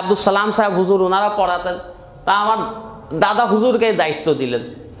শাহ আব্দুল সালাম সাহেব হুজুর ওনারা পড়াতেন। তা আমার দাদা হুজুরকে দায়িত্ব দিলেন।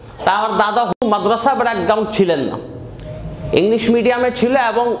 তা আমার দাদা মাদ্রাসা ব্যাকগ্রাউন্ড ছিলেন না, ইংলিশ মিডিয়ামে ছিল,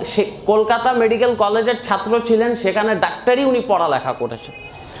 এবং সে কলকাতা মেডিকেল কলেজের ছাত্র ছিলেন, সেখানে ডাক্তারি উনি পড়ালেখা করেছেন,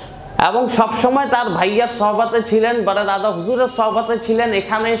 এবং সবসময় তার ভাইয়ার সহবতে ছিলেন, বড় দাদা হুজুরের সহবতে ছিলেন।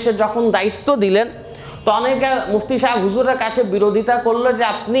 এখানে এসে যখন দায়িত্ব দিলেন, তো অনেকে মুফতি সাহেব হুজুরের কাছে বিরোধিতা করলো যে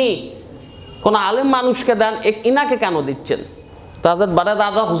আপনি কোনো আলেম মানুষকে দেন, ইনাকে কেন দিচ্ছেন? তাদের বড়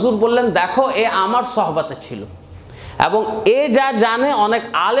দাদা হুজুর বললেন, দেখো এ আমার সহবতে ছিল, এবং এ যা জানে অনেক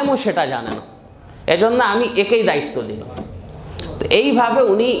আলেমও সেটা জানে না, এজন্য আমি একেই দায়িত্ব দিলাম। তো এইভাবে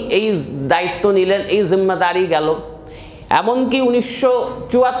উনি এই দায়িত্ব নিলেন, এই জিম্মেদারি গেল। এমনকি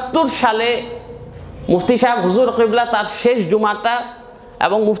 1974 সালে মুফতি সাহেব হুজুর কিবলা তার শেষ জুমাটা,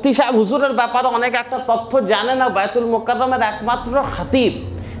 এবং মুফতি সাহেব হুজুরের ব্যাপারে অনেক একটা তথ্য জানে না, বায়তুল মোকাররমের একমাত্র খতিব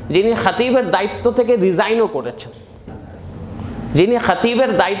যিনি খতিবের দায়িত্ব থেকে রিজাইনও করেছেন, যিনি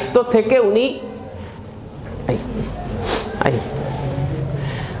খতিবের দায়িত্ব থেকে উনি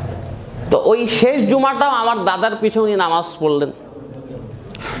তো ওই শেষ জুমাটাও আমার দাদার পিছে উনি নামাজ পড়লেন।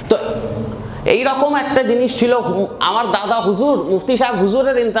 তো এইরকম একটা জিনিস ছিল। আমার দাদা হুজুর মুফতি সাহেব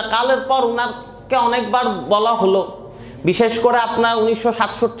হুজুরের ইন্তেকালের পর ওনাকে অনেকবার বলা হলো, বিশেষ করে আপনার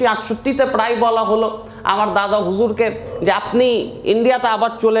 1967-68-তে প্রায় বলা হলো আমার দাদা হুজুরকে যে আপনি ইন্ডিয়াতে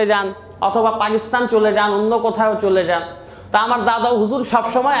আবার চলে যান, অথবা পাকিস্তান চলে যান, অন্য কোথাও চলে যান। তা আমার দাদা হুজুর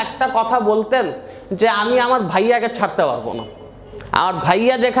সবসময় একটা কথা বলতেন যে আমি আমার ভাইয়াকে ছাড়তে পারবো না, আমার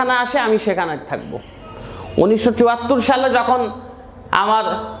ভাইয়া যেখানে আসে আমি সেখানে থাকবো। 1974 সালে যখন আমার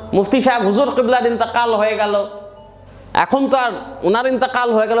মুফতি সাহেব হুজুর কিবলার ইন্তেকাল হয়ে গেল, এখন তো আর ওনার ইন্তেকাল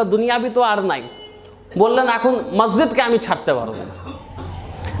হয়ে গেল, দুনিয়াবি তো আর নাই, বললেন এখন মসজিদকে আমি ছাড়তে পারবো না।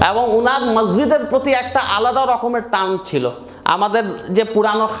 এবং ওনার মসজিদের প্রতি একটা আলাদা রকমের টান ছিল। আমাদের যে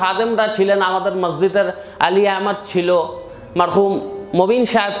পুরানো খাদেমরা ছিলেন, আমাদের মসজিদের আলী আহমদ ছিল, মারহুম মবিন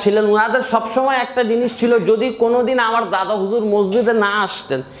সাহেব ছিলেন, ওনাদের সবসময় একটা জিনিস ছিল, যদি কোনোদিন আমার দাদা হুজুর মসজিদে না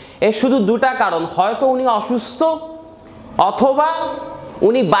আসতেন, এর শুধু দুটা কারণ, হয়তো উনি অসুস্থ অথবা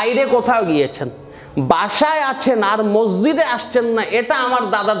উনি বাইরে কোথাও গিয়েছেন, বাসায় আছেন আর মসজিদে আসছেন না, এটা আমার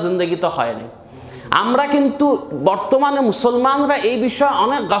দাদার জিন্দগিতে হয়নি। আমরা কিন্তু বর্তমানে মুসলমানরা এই বিষয়ে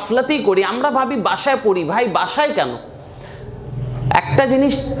অনেক গাফলাতি করি, আমরা ভাবি বাসায় পড়ি, ভাই বাসায় কেন? একটা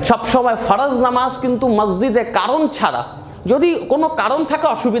জিনিস সবসময়, ফরজ নামাজ কিন্তু মসজিদে কারণ ছাড়া, যদি কোনো কারণ থাকে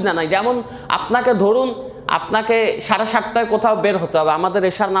অসুবিধা নাই, যেমন আপনাকে ধরুন আপনাকে 7:30টায় কোথাও বের হতে হবে, আমাদের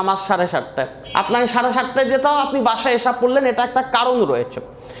এশার নামাজ 7:30টায়, আপনাকে 7:30টায় যেতে হবে, আপনি বাসায় এসা পড়লেন, এটা একটা কারণ রয়েছে।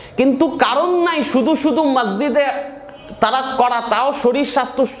 কিন্তু কারণ নাই শুধু শুধু মসজিদে তারা করা, তাও শরীর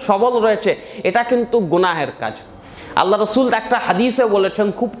স্বাস্থ্য সবল রয়েছে, এটা কিন্তু গুনাহের কাজ। আল্লাহ রসুল একটা হাদিসে বলেছেন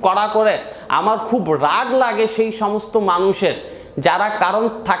খুব কড়া করে, আমার খুব রাগ লাগে সেই সমস্ত মানুষের যারা কারণ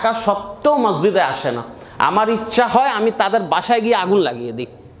থাকা সত্ত্বেও মসজিদে আসে না। আমার ইচ্ছা হয় আমি তাদের বাসায় গিয়ে আগুন লাগিয়ে দিই।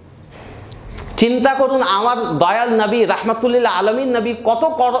 চিন্তা করুন, আমার দয়াল নবী রাহমাতুল্লিল আলামিন নবী কত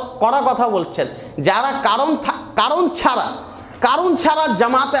কড়া কথা বলছেন, যারা কারণ ছাড়া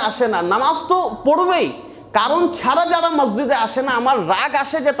জামাতে আসে না, নামাজ তো পড়বেই, কারণ ছাড়া যারা মসজিদে আসে না, আমার রাগ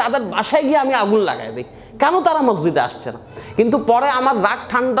আসে যে তাদের বাসায় গিয়ে আমি আগুন লাগাই দিই, কেন তারা মসজিদে আসছে না। কিন্তু পরে আমার রাগ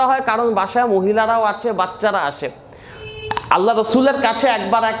ঠান্ডা হয়, কারণ বাসায় মহিলারাও আছে, বাচ্চারা আসে। আল্লাহ রসুলের কাছে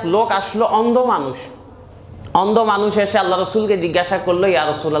একবার এক লোক আসলো, অন্ধ মানুষ এসে আল্লাহ রসুলকে জিজ্ঞাসা করলো, ইয়া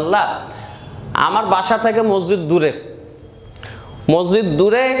রাসূলুল্লাহ, আমার বাসা থেকে মসজিদ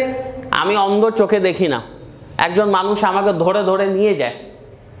দূরে, আমি অন্ধ, চোখে দেখি না, একজন মানুষ আমাকে ধরে ধরে নিয়ে যায়,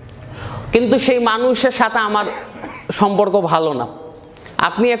 কিন্তু সেই মানুষের সাথে আমার সম্পর্ক ভালো না,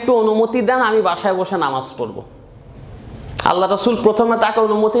 আপনি একটু অনুমতি দেন, আমি বাসায় বসে নামাজ পড়ব। আল্লাহ রসুল প্রথমে তাকে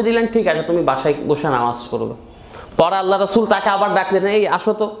অনুমতি দিলেন, ঠিক আছে তুমি বাসায় বসে নামাজ পড়বে। পরে আল্লাহ রসুল তাকে আবার ডাকলেন, এই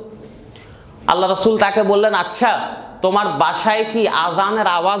আসো তো। আল্লাহ রসুল তাকে বললেন, আচ্ছা তোমার বাসায় কি আজানের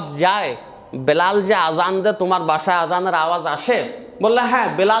আওয়াজ যায়? বেলাল যে আজান দেয়, তোমার বাসায় আজানের আওয়াজ আসে? বললে, হ্যাঁ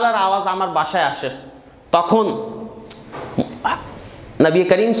বেলালের আওয়াজ আমার বাসায় আসে। তখন নবী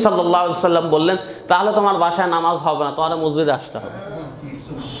করিম সাল্লাল্লাহু আলাইহি সাল্লাম বললেন, তাহলে তোমার বাসায় নামাজ হবে না, তোমার মসজিদে আসতে হবে।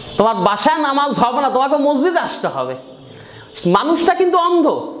 তোমার বাসায় নামাজ হবে না, তোমাকে মসজিদে আসতে হবে। মানুষটা কিন্তু অন্ধ,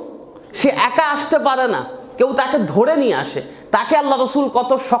 সে একা আসতে পারে না, কেউ তাকে ধরে নিয়ে আসে, তাকে আল্লাহ রসুল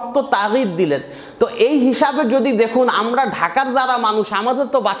কত শক্ত তাগিদ দিলেন। তো এই হিসাবে যদি দেখুন, আমরা ঢাকার যারা মানুষ, আমাদের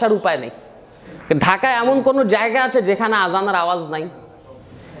তো বাঁচার উপায় নেই। ঢাকায় এমন কোনো জায়গা আছে যেখানে আজানের আওয়াজ নাই?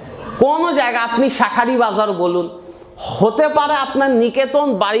 কোনো জায়গা, আপনি শাখারি বাজার বলুন, হতে পারে আপনার নিকেতন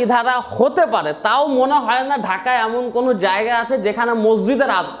বাড়িধারা হতে পারে, তাও মনে হয় না ঢাকায় এমন কোনো জায়গা আছে যেখানে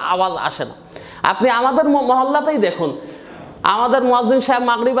মসজিদের আওয়াজ আসে না। আপনি আমাদের মহল্লাতেই দেখুন, আমাদের মুয়াজ্জিন সাহেব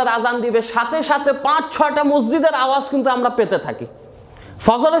মাগরিবের আজান দিবে, সাথে সাথে 5-6টা মসজিদের আওয়াজ কিন্তু আমরা পেতে থাকি।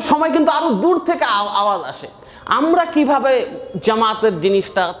 ফজরের সময় কিন্তু আরো দূর থেকে আওয়াজ আসে। আমরা কিভাবে জামাতের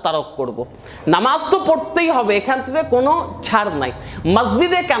জিনিসটা তারক করব? নামাজ তো পড়তেই হবে, এখান থেকে কোনো ছাড় নাই।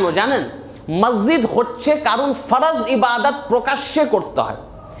 মসজিদে কেন জানেন? মসজিদ হচ্ছে কারণ ফরজ ইবাদত প্রকাশ্যে করতে হয়,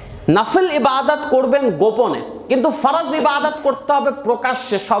 নফল ইবাদত করবেন গোপনে, কিন্তু ফরজ ইবাদত করতে হবে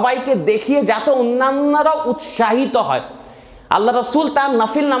প্রকাশ্যে, সবাইকে দেখিয়ে, যাতে অন্যান্যরাও উৎসাহিত হয়। আল্লাহ রসুল তার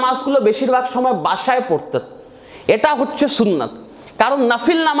নফিল নামাজগুলো বেশিরভাগ সময় বাসায় পড়তেন, এটা হচ্ছে সুন্নাত। কারণ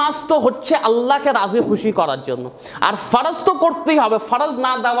নফিল নামাজ তো হচ্ছে আল্লাহকে রাজি খুশি করার জন্য, আর ফরজ তো করতেই হবে, ফরজ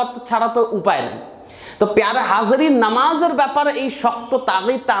না দেওয়া ছাড়া তো উপায় নেই। তো প্যারে হাজরিন, নামাজের ব্যাপারে এই শক্ত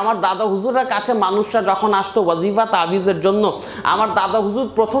তাগিদটা আমার দাদা হুজুরের কাছে মানুষরা যখন আসতো ওয়াজিফা তাবিজের জন্য, আমার দাদা হুজুর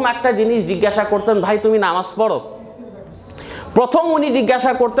প্রথম একটা জিনিস জিজ্ঞাসা করতেন, ভাই তুমি নামাজ পড়ো? প্রথম উনি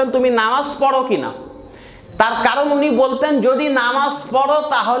জিজ্ঞাসা করতেন তুমি নামাজ পড়ো কিনা। তার কারণ উনি বলতেন, যদি নামাজ পড়ো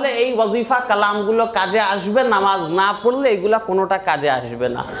তাহলে এই ওয়াজিফা কালামগুলো কাজে আসবে, নামাজ না পড়লে এগুলা কোনোটা কাজে আসবে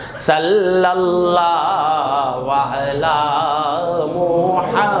না। সাল্লাল্লাহু আলা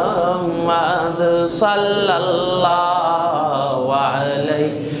মুহাম্মাদ সাল্লাল্লাহু আলাইহি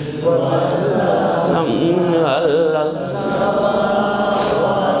ওয়াসাল্লাম,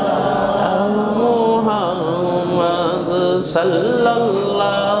 মুহাম্মাদ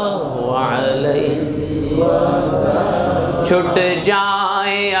সাল্লাল্লাহু আলাইহি। छुट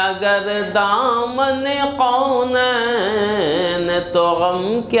जाए अगर दामन कौनैन तो गम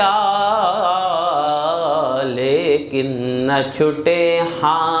क्या लेकिन न छूटे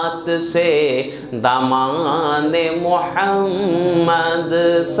हाथ से दामाने मोहम्मद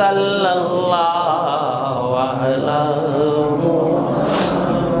सल्लल्लाहु अलैहि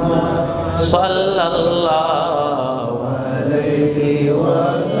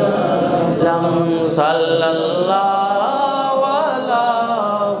वसल्लम सल्लल्लाहु अला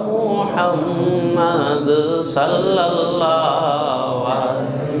मुहम्मद सल्लल्लाहु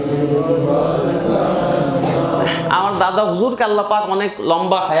अलैहि वसल्लम। আমার দাদা হুজুরকে আল্লাহ পাক অনেক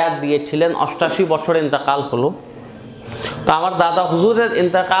লম্বা হায়াত দিয়েছিলেন, 88 বছরে ইন্তেকাল হলো। তো আমার দাদা হুজুরের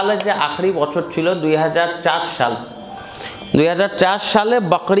ইন্তেকালের যে আখরি বছর ছিল 2004 সাল। 2004 সালে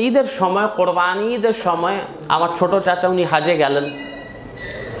বকরি ঈদের সময়, কোরবানি ঈদের সময় আমার ছোট চাচা উনি হাজে গেলেন।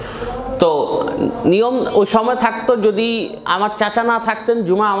 তো নিয়ম ওই সময় থাকতো, যদি আমার চাচা না থাকতেন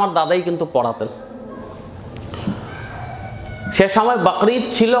জুমা আমার দাদাই কিন্তু পড়াতেন। সে সময় বকরি ঈদ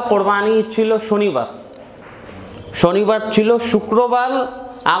ছিল, কোরবানি ঈদ ছিল শনিবার ছিল। শুক্রবার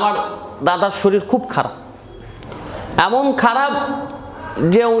আমার দাদার শরীর খুব খারাপ, এমন খারাপ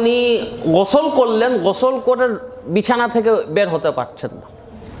যে উনি গোসল করলেন, গোসল করে বিছানা থেকে বের হতে পারছেন না।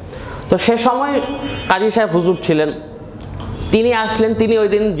 তো সে সময় কাজী সাহেব হুজুর ছিলেন, তিনি আসলেন, তিনি ওই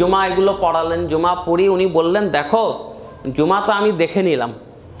দিন জুমা এগুলো পড়ালেন। জুমা পড়ি উনি বললেন, দেখো জুমা তো আমি দেখে নিলাম,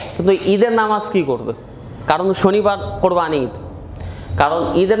 কিন্তু ঈদের নামাজ কি করবে? কারণ শনিবার কোরবানি ঈদ, কারণ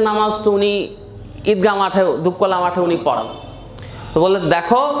ঈদের নামাজ তো উনি ঈদগাহ মাঠে, দুপকলা মাঠে উনি পড়ান। তো বললেন,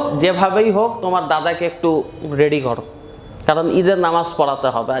 দেখো যেভাবেই হোক তোমার দাদাকে একটু রেডি করো, কারণ ঈদের নামাজ পড়াতে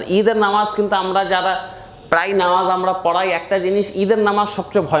হবে। আর ঈদের নামাজ কিন্তু আমরা যারা প্রায় নামাজ আমরা পড়াই, একটা জিনিস, ঈদের নামাজ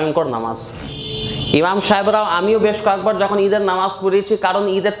সবচেয়ে ভয়ঙ্কর নামাজ। ইমাম সাহেবরাও, আমিও বেশ কয়েকবার যখন ঈদের নামাজ পড়িয়েছি, কারণ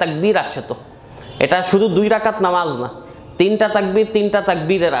ঈদের তাকবীর আছে, তো এটা শুধু 2 রাকাত নামাজ না, 3টা তাকবীর 3টা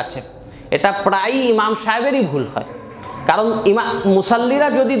তাকবীরের আছে। এটা প্রায় ইমাম সাহেবেরই ভুল হয়, কারণ মুসাল্লিরা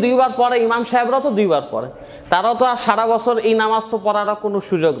যদি 2 বার পড়ে, ইমাম সাহেবরাও তো 2 বার পড়ে, তারাও তো আর সারা বছর এই নামাজ তো পড়ার কোনো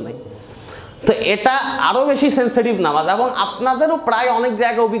সুযোগ নেই। তো এটা আরও বেশি সেন্সিটিভ নামাজ, এবং আপনাদেরও প্রায় অনেক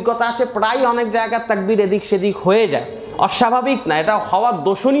জায়গায় অভিজ্ঞতা আছে, প্রায় অনেক জায়গায় তাকবীর এদিক সেদিক হয়ে যায়। অস্বাভাবিক না, এটা হওয়ার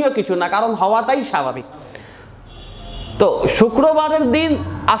দোষণীয় কিছু না, কারণ হওয়াটাই স্বাভাবিক। তো শুক্রবারের দিন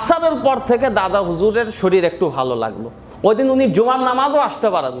আসরের পর থেকে দাদা হুজুরের শরীর একটু ভালো লাগলো। ওই দিন উনি জুমার নামাজও আসতে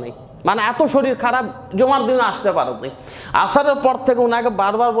পারেননি, মানে এত শরীর খারাপ, জুমার দিনও আসতে পারেননি। আসরের পর থেকে উনাকে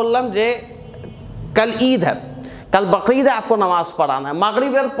বারবার বললাম যে কাল ঈদ হ্যাঁ, কাল বকরি ঈদে আপको নামাজ পড়ানা है।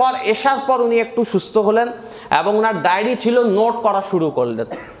 মাগরিবের পর, এশার পর উনি একটু সুস্থ হলেন এবং ওনার ডায়েরি ছিল, নোট করা শুরু করলেন।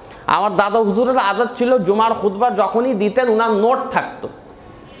 আমার দাদা হুজুরের আদত ছিল জুমার খুতবা যখনই দিতেন উনার নোট থাকতো।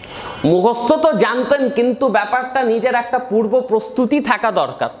 মুখস্থ তো জানতেন, কিন্তু ব্যাপারটা নিজের একটা পূর্ব প্রস্তুতি থাকা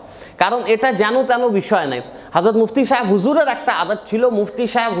দরকার, কারণ এটা যেন তেন বিষয় নয়। হযরত মুফতি সাহেব হুজুরের একটা আদত ছিল, মুফতি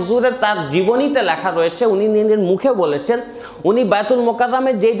সাহেব হুজুরের তার জীবনীতে লেখা রয়েছে, উনি নিজের মুখে বলেছেন, উনি বায়তুল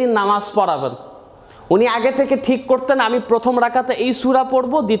মোকাররমে যেই দিন নামাজ পড়াবেন উনি আগে থেকে ঠিক করতেন, আমি প্রথম রাকাতে এই সূরা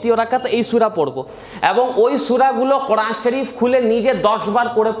পড়ব, দ্বিতীয় রাকাতে এই সূরা পড়ব, এবং ওই সূরাগুলো কোরআন শরীফ খুলে নিজে 10 বার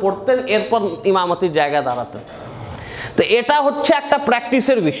করে পড়তেন, এরপর ইমামতির জায়গায় দাঁড়াতেন। তো এটা হচ্ছে একটা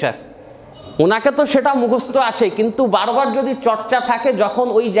প্র্যাকটিসের বিষয়। ওনাকে তো সেটা মুখস্থ আছে, কিন্তু বারবার যদি চর্চা থাকে, যখন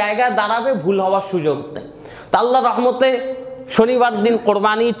ওই জায়গায় দাঁড়াবে ভুল হওয়ার সুযোগ নেই। তা আল্লাহর রহমতে শনিবার দিন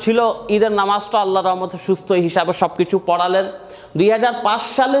কোরবানি ছিল, ঈদের নামাজটা আল্লাহর রহমতে সুস্থ হিসাবে সব কিছু পড়ালেন। 2005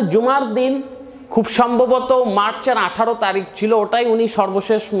 সালে জুমার দিন, খুব সম্ভবত মার্চের 18 তারিখ ছিল, ওটাই উনি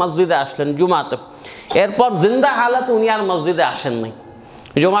সর্বশেষ মসজিদে আসলেন জুমাতে। এরপর জিন্দা হালাত উনি আর মসজিদে আসেন নাই।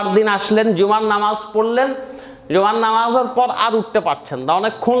 জুমার দিন আসলেন, জুমার নামাজ পড়লেন, জুমার নামাজের পর আর উঠতে পারছেন না,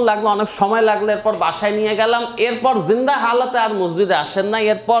 অনেকক্ষণ লাগলো, অনেক সময় লাগলো। এরপর বাসায় নিয়ে গেলাম, এরপর জিন্দা হালাতে আর মসজিদে আসেন নাই।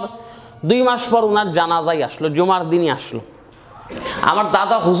 এরপর 2 মাস পর উনার জানাজাই আসলো, জুমার দিনই আসলো। আমার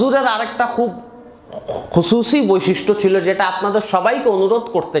দাদা হুজুরের আরেকটা খুব খুসুসি বৈশিষ্ট্য ছিল, যেটা আপনাদের সবাইকে অনুরোধ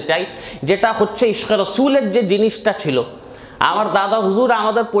করতে চাই, যেটা হচ্ছে ইশকে রাসূলের যে জিনিসটা ছিল। আমার দাদা হুজুর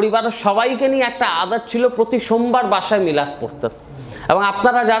আমাদের পরিবারের সবাইকে নিয়ে একটা আদত ছিল, প্রতি সোমবার বাসায় মিলাদ পড়তেন। এবং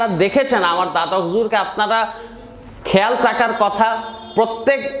আপনারা যারা দেখেছেন আমার দাদা হুজুরকে, আপনারা খেয়াল থাকার কথা,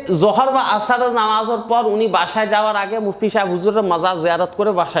 প্রত্যেক জোহর বা আসরের নামাজের পর উনি বাসায় যাওয়ার আগে মুফতি সাহেব হুজুরের মাজার জিয়ারত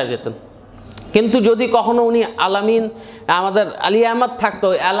করে বাসায় যেতেন। কিন্তু যদি কখনো উনি আলামিন, আমাদের আলী আহমদ থাকতো,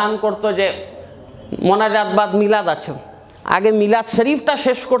 এলান করতো যে মোনাজাত বাদ মিলাদ আছে, আগে মিলাদ শরীফটা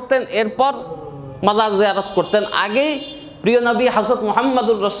শেষ করতেন, এরপর মাজার জিয়ারত করতেন। আগেই প্রিয় নবী হযরত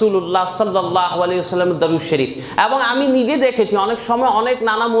মুহাম্মদুর রাসূলুল্লাহ সাল্লাল্লাহু আলাইহি ওয়াসাল্লামের দরুদ শরীফ। এবং আমি নিজে দেখেছি অনেক সময় অনেক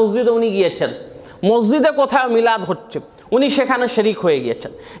নানা মসজিদে উনি গিয়েছেন, মসজিদে কোথাও মিলাদ হচ্ছে উনি সেখানে শরীক হয়ে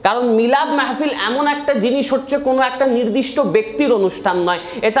গিয়েছেন। কারণ মিলাদ মাহফিল এমন একটা জিনিস হচ্ছে, কোনো একটা নির্দিষ্ট ব্যক্তির অনুষ্ঠান নয়,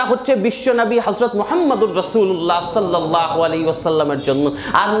 এটা হচ্ছে বিশ্বনবী হযরত মুহাম্মদুর রাসূলুল্লাহ সাল্লাল্লাহু আলাইহি ওয়াসাল্লামের জন্য।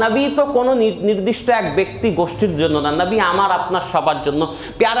 আর নবী তো কোনো নির্দিষ্ট এক ব্যক্তি গোষ্ঠীর জন্য না, নবী আমার আপনার সবার জন্য।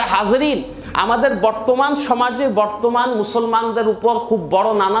 প্যারা হাজরিন, আমাদের বর্তমান সমাজে বর্তমান মুসলমানদের উপর খুব বড়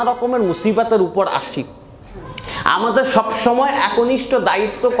নানা রকমের মুসিবতের উপর আসি। আমাদের সবসময় একনিষ্ঠ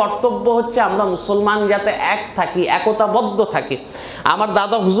দায়িত্ব কর্তব্য হচ্ছে আমরা মুসলমান যাতে এক থাকি, একতাবদ্ধ থাকি। আমার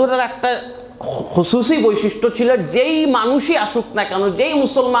দাদা হুজুরের একটা খুশুসি বৈশিষ্ট্য ছিল, যেই মানুষই আসুক না কেন, যেই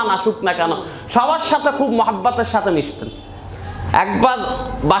মুসলমান আসুক না কেন, সবার সাথে খুব মহব্বতের সাথে মিশতেন। একবার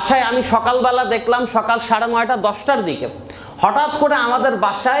বাসায় আমি সকালবেলা দেখলাম, সকাল 9:30 10টার দিকে হঠাৎ করে আমাদের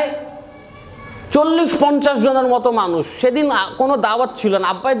বাসায় 40-50 জনের মতো মানুষ। সেদিন কোনো দাওয়াত ছিল না।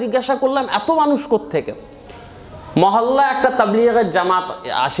 আব্বাই জিজ্ঞাসা করলাম এত মানুষ কোত্থেকে? মহল্লা একটা তাবলিগের জামাত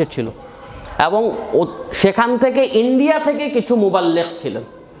আসেছিল এবং সেখান থেকে ইন্ডিয়া থেকে কিছু মুবাল্লিগ ছিলেন।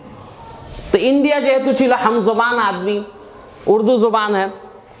 তো ইন্ডিয়া যেহেতু ছিল হাম জবান আদমি, উর্দু জবান হ্যাঁ,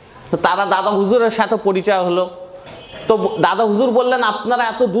 তো তারা দাদা হুজুরের সাথে পরিচয় হলো। তো দাদা হুজুর বললেন আপনারা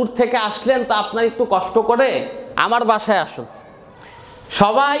এত দূর থেকে আসলেন, তো আপনারা একটু কষ্ট করে আমার বাসায় আসুন।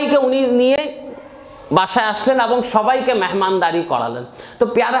 সবাইকে উনি নিয়ে বাসায় আসলেন এবং সবাইকে মেহমানদারি করালেন। তো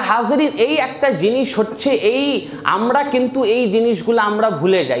প্যারা হাজিরিন, এই একটা জিনিস হচ্ছে, এই আমরা কিন্তু এই জিনিসগুলো আমরা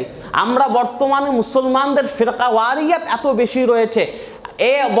ভুলে যাই। আমরা বর্তমানে মুসলমানদের ফিরকা ওয়ারিয়াত এত বেশি রয়েছে।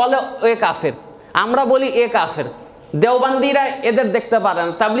 এ বলে এ কাফের, আমরা বলি এ কাফের। দেওবন্দিরা এদের দেখতে পারে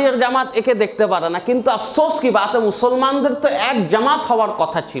না, তাবলিগের জামাত একে দেখতে পারে না। কিন্তু আফসোস কি বাতে, মুসলমানদের তো এক জামাত হওয়ার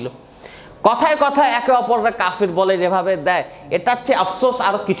কথা ছিল। কথায় কথায় একে অপরকে কাফির বলে যেভাবে দেয়, এটার চেয়ে আফসোস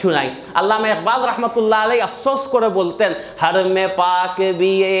আর কিছু নাই। আল্লামা ইকবাল রহমতুল্লাহ আলাইহি আফসোস করে বলতেন, হর মে পাক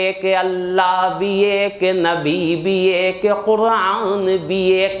বিয়ে কে আল্লাহ বিয়ে কে নবী বিয়ে কে কুরআন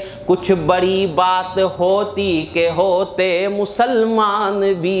বিয়ে, কুছ বড়ি বাত হতি কে হতে মুসলমান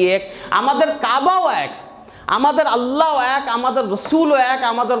বিয়ে। আমাদের কাবাও এক, আমাদের আল্লাহ এক, আমাদের রসুলও এক,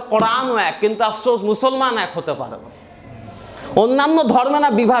 আমাদের কোরআনও এক, কিন্তু আফসোস মুসলমান এক হতে পারে না। অন্যান্য ধর্মে না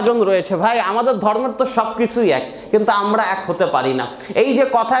বিভাজন রয়েছে ভাই, আমাদের ধর্মের তো সব কিছুই এক, কিন্তু আমরা এক হতে পারি না। এই যে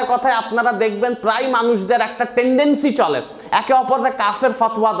কথায় কথায় আপনারা দেখবেন প্রায় মানুষদের একটা টেন্ডেন্সি চলে একে অপরকে কাফের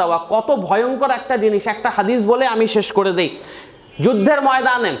ফতোয়া দেওয়া। কত ভয়ঙ্কর একটা জিনিস। একটা হাদিস বলে আমি শেষ করে দেই। যুদ্ধের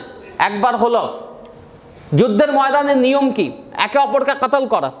ময়দানে একবার হলো, যুদ্ধের ময়দানের নিয়ম কি? একে অপরকে কতল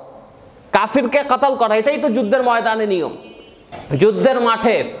করা, কাফিরকে কতল করা, এটাই তো যুদ্ধের ময়দানে নিয়ম। যুদ্ধের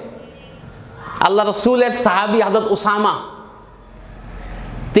মাঠে আল্লাহ রসুলের সাহাবী হযরত উসামা,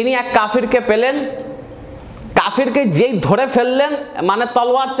 তিনি এক কাফিরকে পেলেন। কাফিরকে যেই ধরে ফেললেন, মানে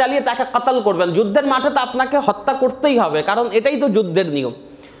তলোয়ার চালিয়ে তাকে কতল করবেন। যুদ্ধের মাঠে তো আপনাকে হত্যা করতেই হবে, কারণ এটাই তো যুদ্ধের নিয়ম।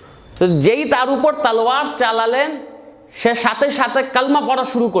 তো যেই তার উপর তলোয়ার চালালেন, সে সাথে সাথে কালমা পড়া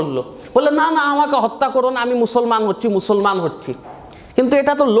শুরু করলো। বললেন না না, আমাকে হত্যা করুন, আমি মুসলমান হচ্ছি, মুসলমান হচ্ছি। কিন্তু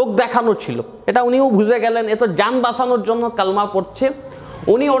এটা তো লোক দেখানো ছিল, এটা উনিও বুঝে গেলেন, এ তো জান বাঁচানোর জন্য কালমা পড়ছে।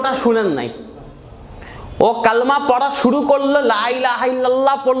 উনি ওটা শুনেন নাই, ও কালমা পড়া শুরু করলো, লা ইলাহা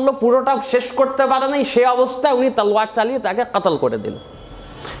ইল্লাল্লাহ পড়লো, পুরোটা শেষ করতে পারে নাই। সে অবস্থায় উনি তলোয়ার চালিয়ে তাকে কতল করে দিল।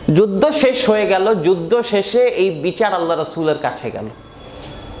 যুদ্ধ শেষ হয়ে গেল। যুদ্ধ শেষে এই বিচার আল্লাহ রসুলের কাছে গেল।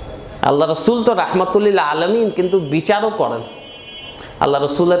 আল্লাহ রসুল তো রাহমাতুল্লিল আলামিন, কিন্তু বিচারও করেন। আল্লাহ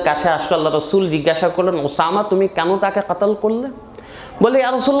রসুলের কাছে আসলো। আল্লাহ রসুল জিজ্ঞাসা করলেন, ওসামা তুমি কেন তাকে কতল করলে? বলে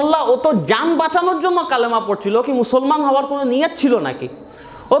ইয়া রাসূলুল্লাহ, ও তো জান বাঁচানোর জন্য কালেমা পড়ছিল, কি মুসলমান হওয়ার কোনো নিয়ত ছিল নাকি?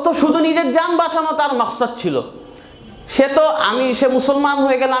 ও তো শুধু নিজের জান বাঁচানো তার মাকসাদ ছিল। সে মুসলমান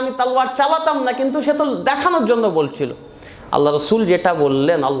হয়ে গেলে আমি তলোয়ার চালাতাম না, কিন্তু সে তো দেখানোর জন্য বলছিল। আল্লাহ রসুল যেটা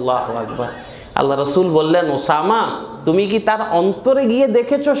বললেন, আল্লাহু আকবার, আল্লাহ রসুল বললেন, ওসামা তুমি কি তার অন্তরে গিয়ে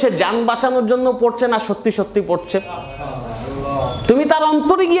দেখেছো সে জান বাঁচানোর জন্য পড়ছে না সত্যি সত্যি পড়ছে? তুমি তার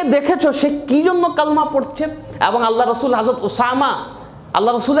অন্তরে গিয়ে দেখেছো সে কি জন্য কালমা পড়ছে? এবং আল্লাহ রসুল হযরত ওসামা,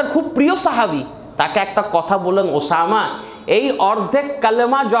 আল্লাহ রসুলের খুব প্রিয় সাহাবী, তাকে একটা কথা বললেন, ওসামা এই অর্ধেক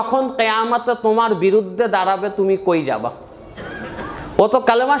কালেমা যখন কিয়ামতে তোমার বিরুদ্ধে দাঁড়াবে তুমি কই যাবা? ও তো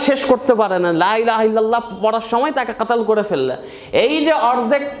কালেমা শেষ করতে পারে না, লা ইলাহা ইল্লাল্লাহ পড়ার সময় তাকে কতল করে ফেললে। এই যে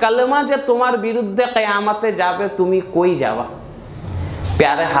অর্ধেক কালেমা যে তোমার বিরুদ্ধে কিয়ামতে যাবে, তুমি কই যাবা?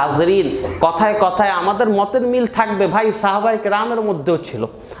 প্যারে হাজরিন, কথায় কথায় আমাদের মতের মিল থাকবে ভাই, সাহাবায়ে কেরামের মধ্যেও ছিল।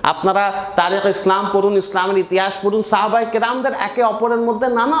 আপনারা তারিখ ইসলাম পড়ুন, ইসলামের ইতিহাস পড়ুন, সাহাবায়ে কেরামদের একে অপরের মধ্যে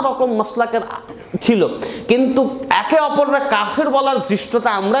নানা রকম মাসলাকের ছিল, কিন্তু একে অপরের কাফের বলার ধৃষ্টতা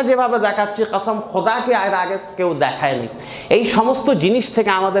আমরা যেভাবে দেখাচ্ছি, কসম খোদাকে এর আগে কেউ দেখায়নি। এই সমস্ত জিনিস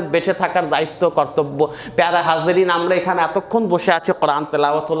থেকে আমাদের বেঁচে থাকার দায়িত্ব, কর্তব্য। প্যারা হাজরিন, আমরা এখানে এতক্ষণ বসে আছি, কোরআন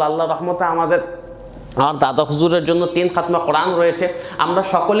তেলাওয়াত হলো, আল্লাহ রহমতে আমাদের আর দাদা হুজুরের জন্য 3 খাতমা কোরআন রয়েছে। আমরা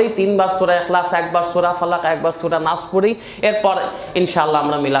সকলেই 3 বার সূরা ইখলাস, 1 বার সূরা ফালাক, 1 বার সূরা নাস পড়ি। এরপর ইনশাআল্লাহ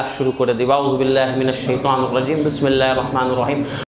আমরা মিলাদ শুরু করে দিব। আউযু বিল্লাহি মিনাশ শাইতানির রাজিম, বিসমিল্লাহির রহমানির রহিম।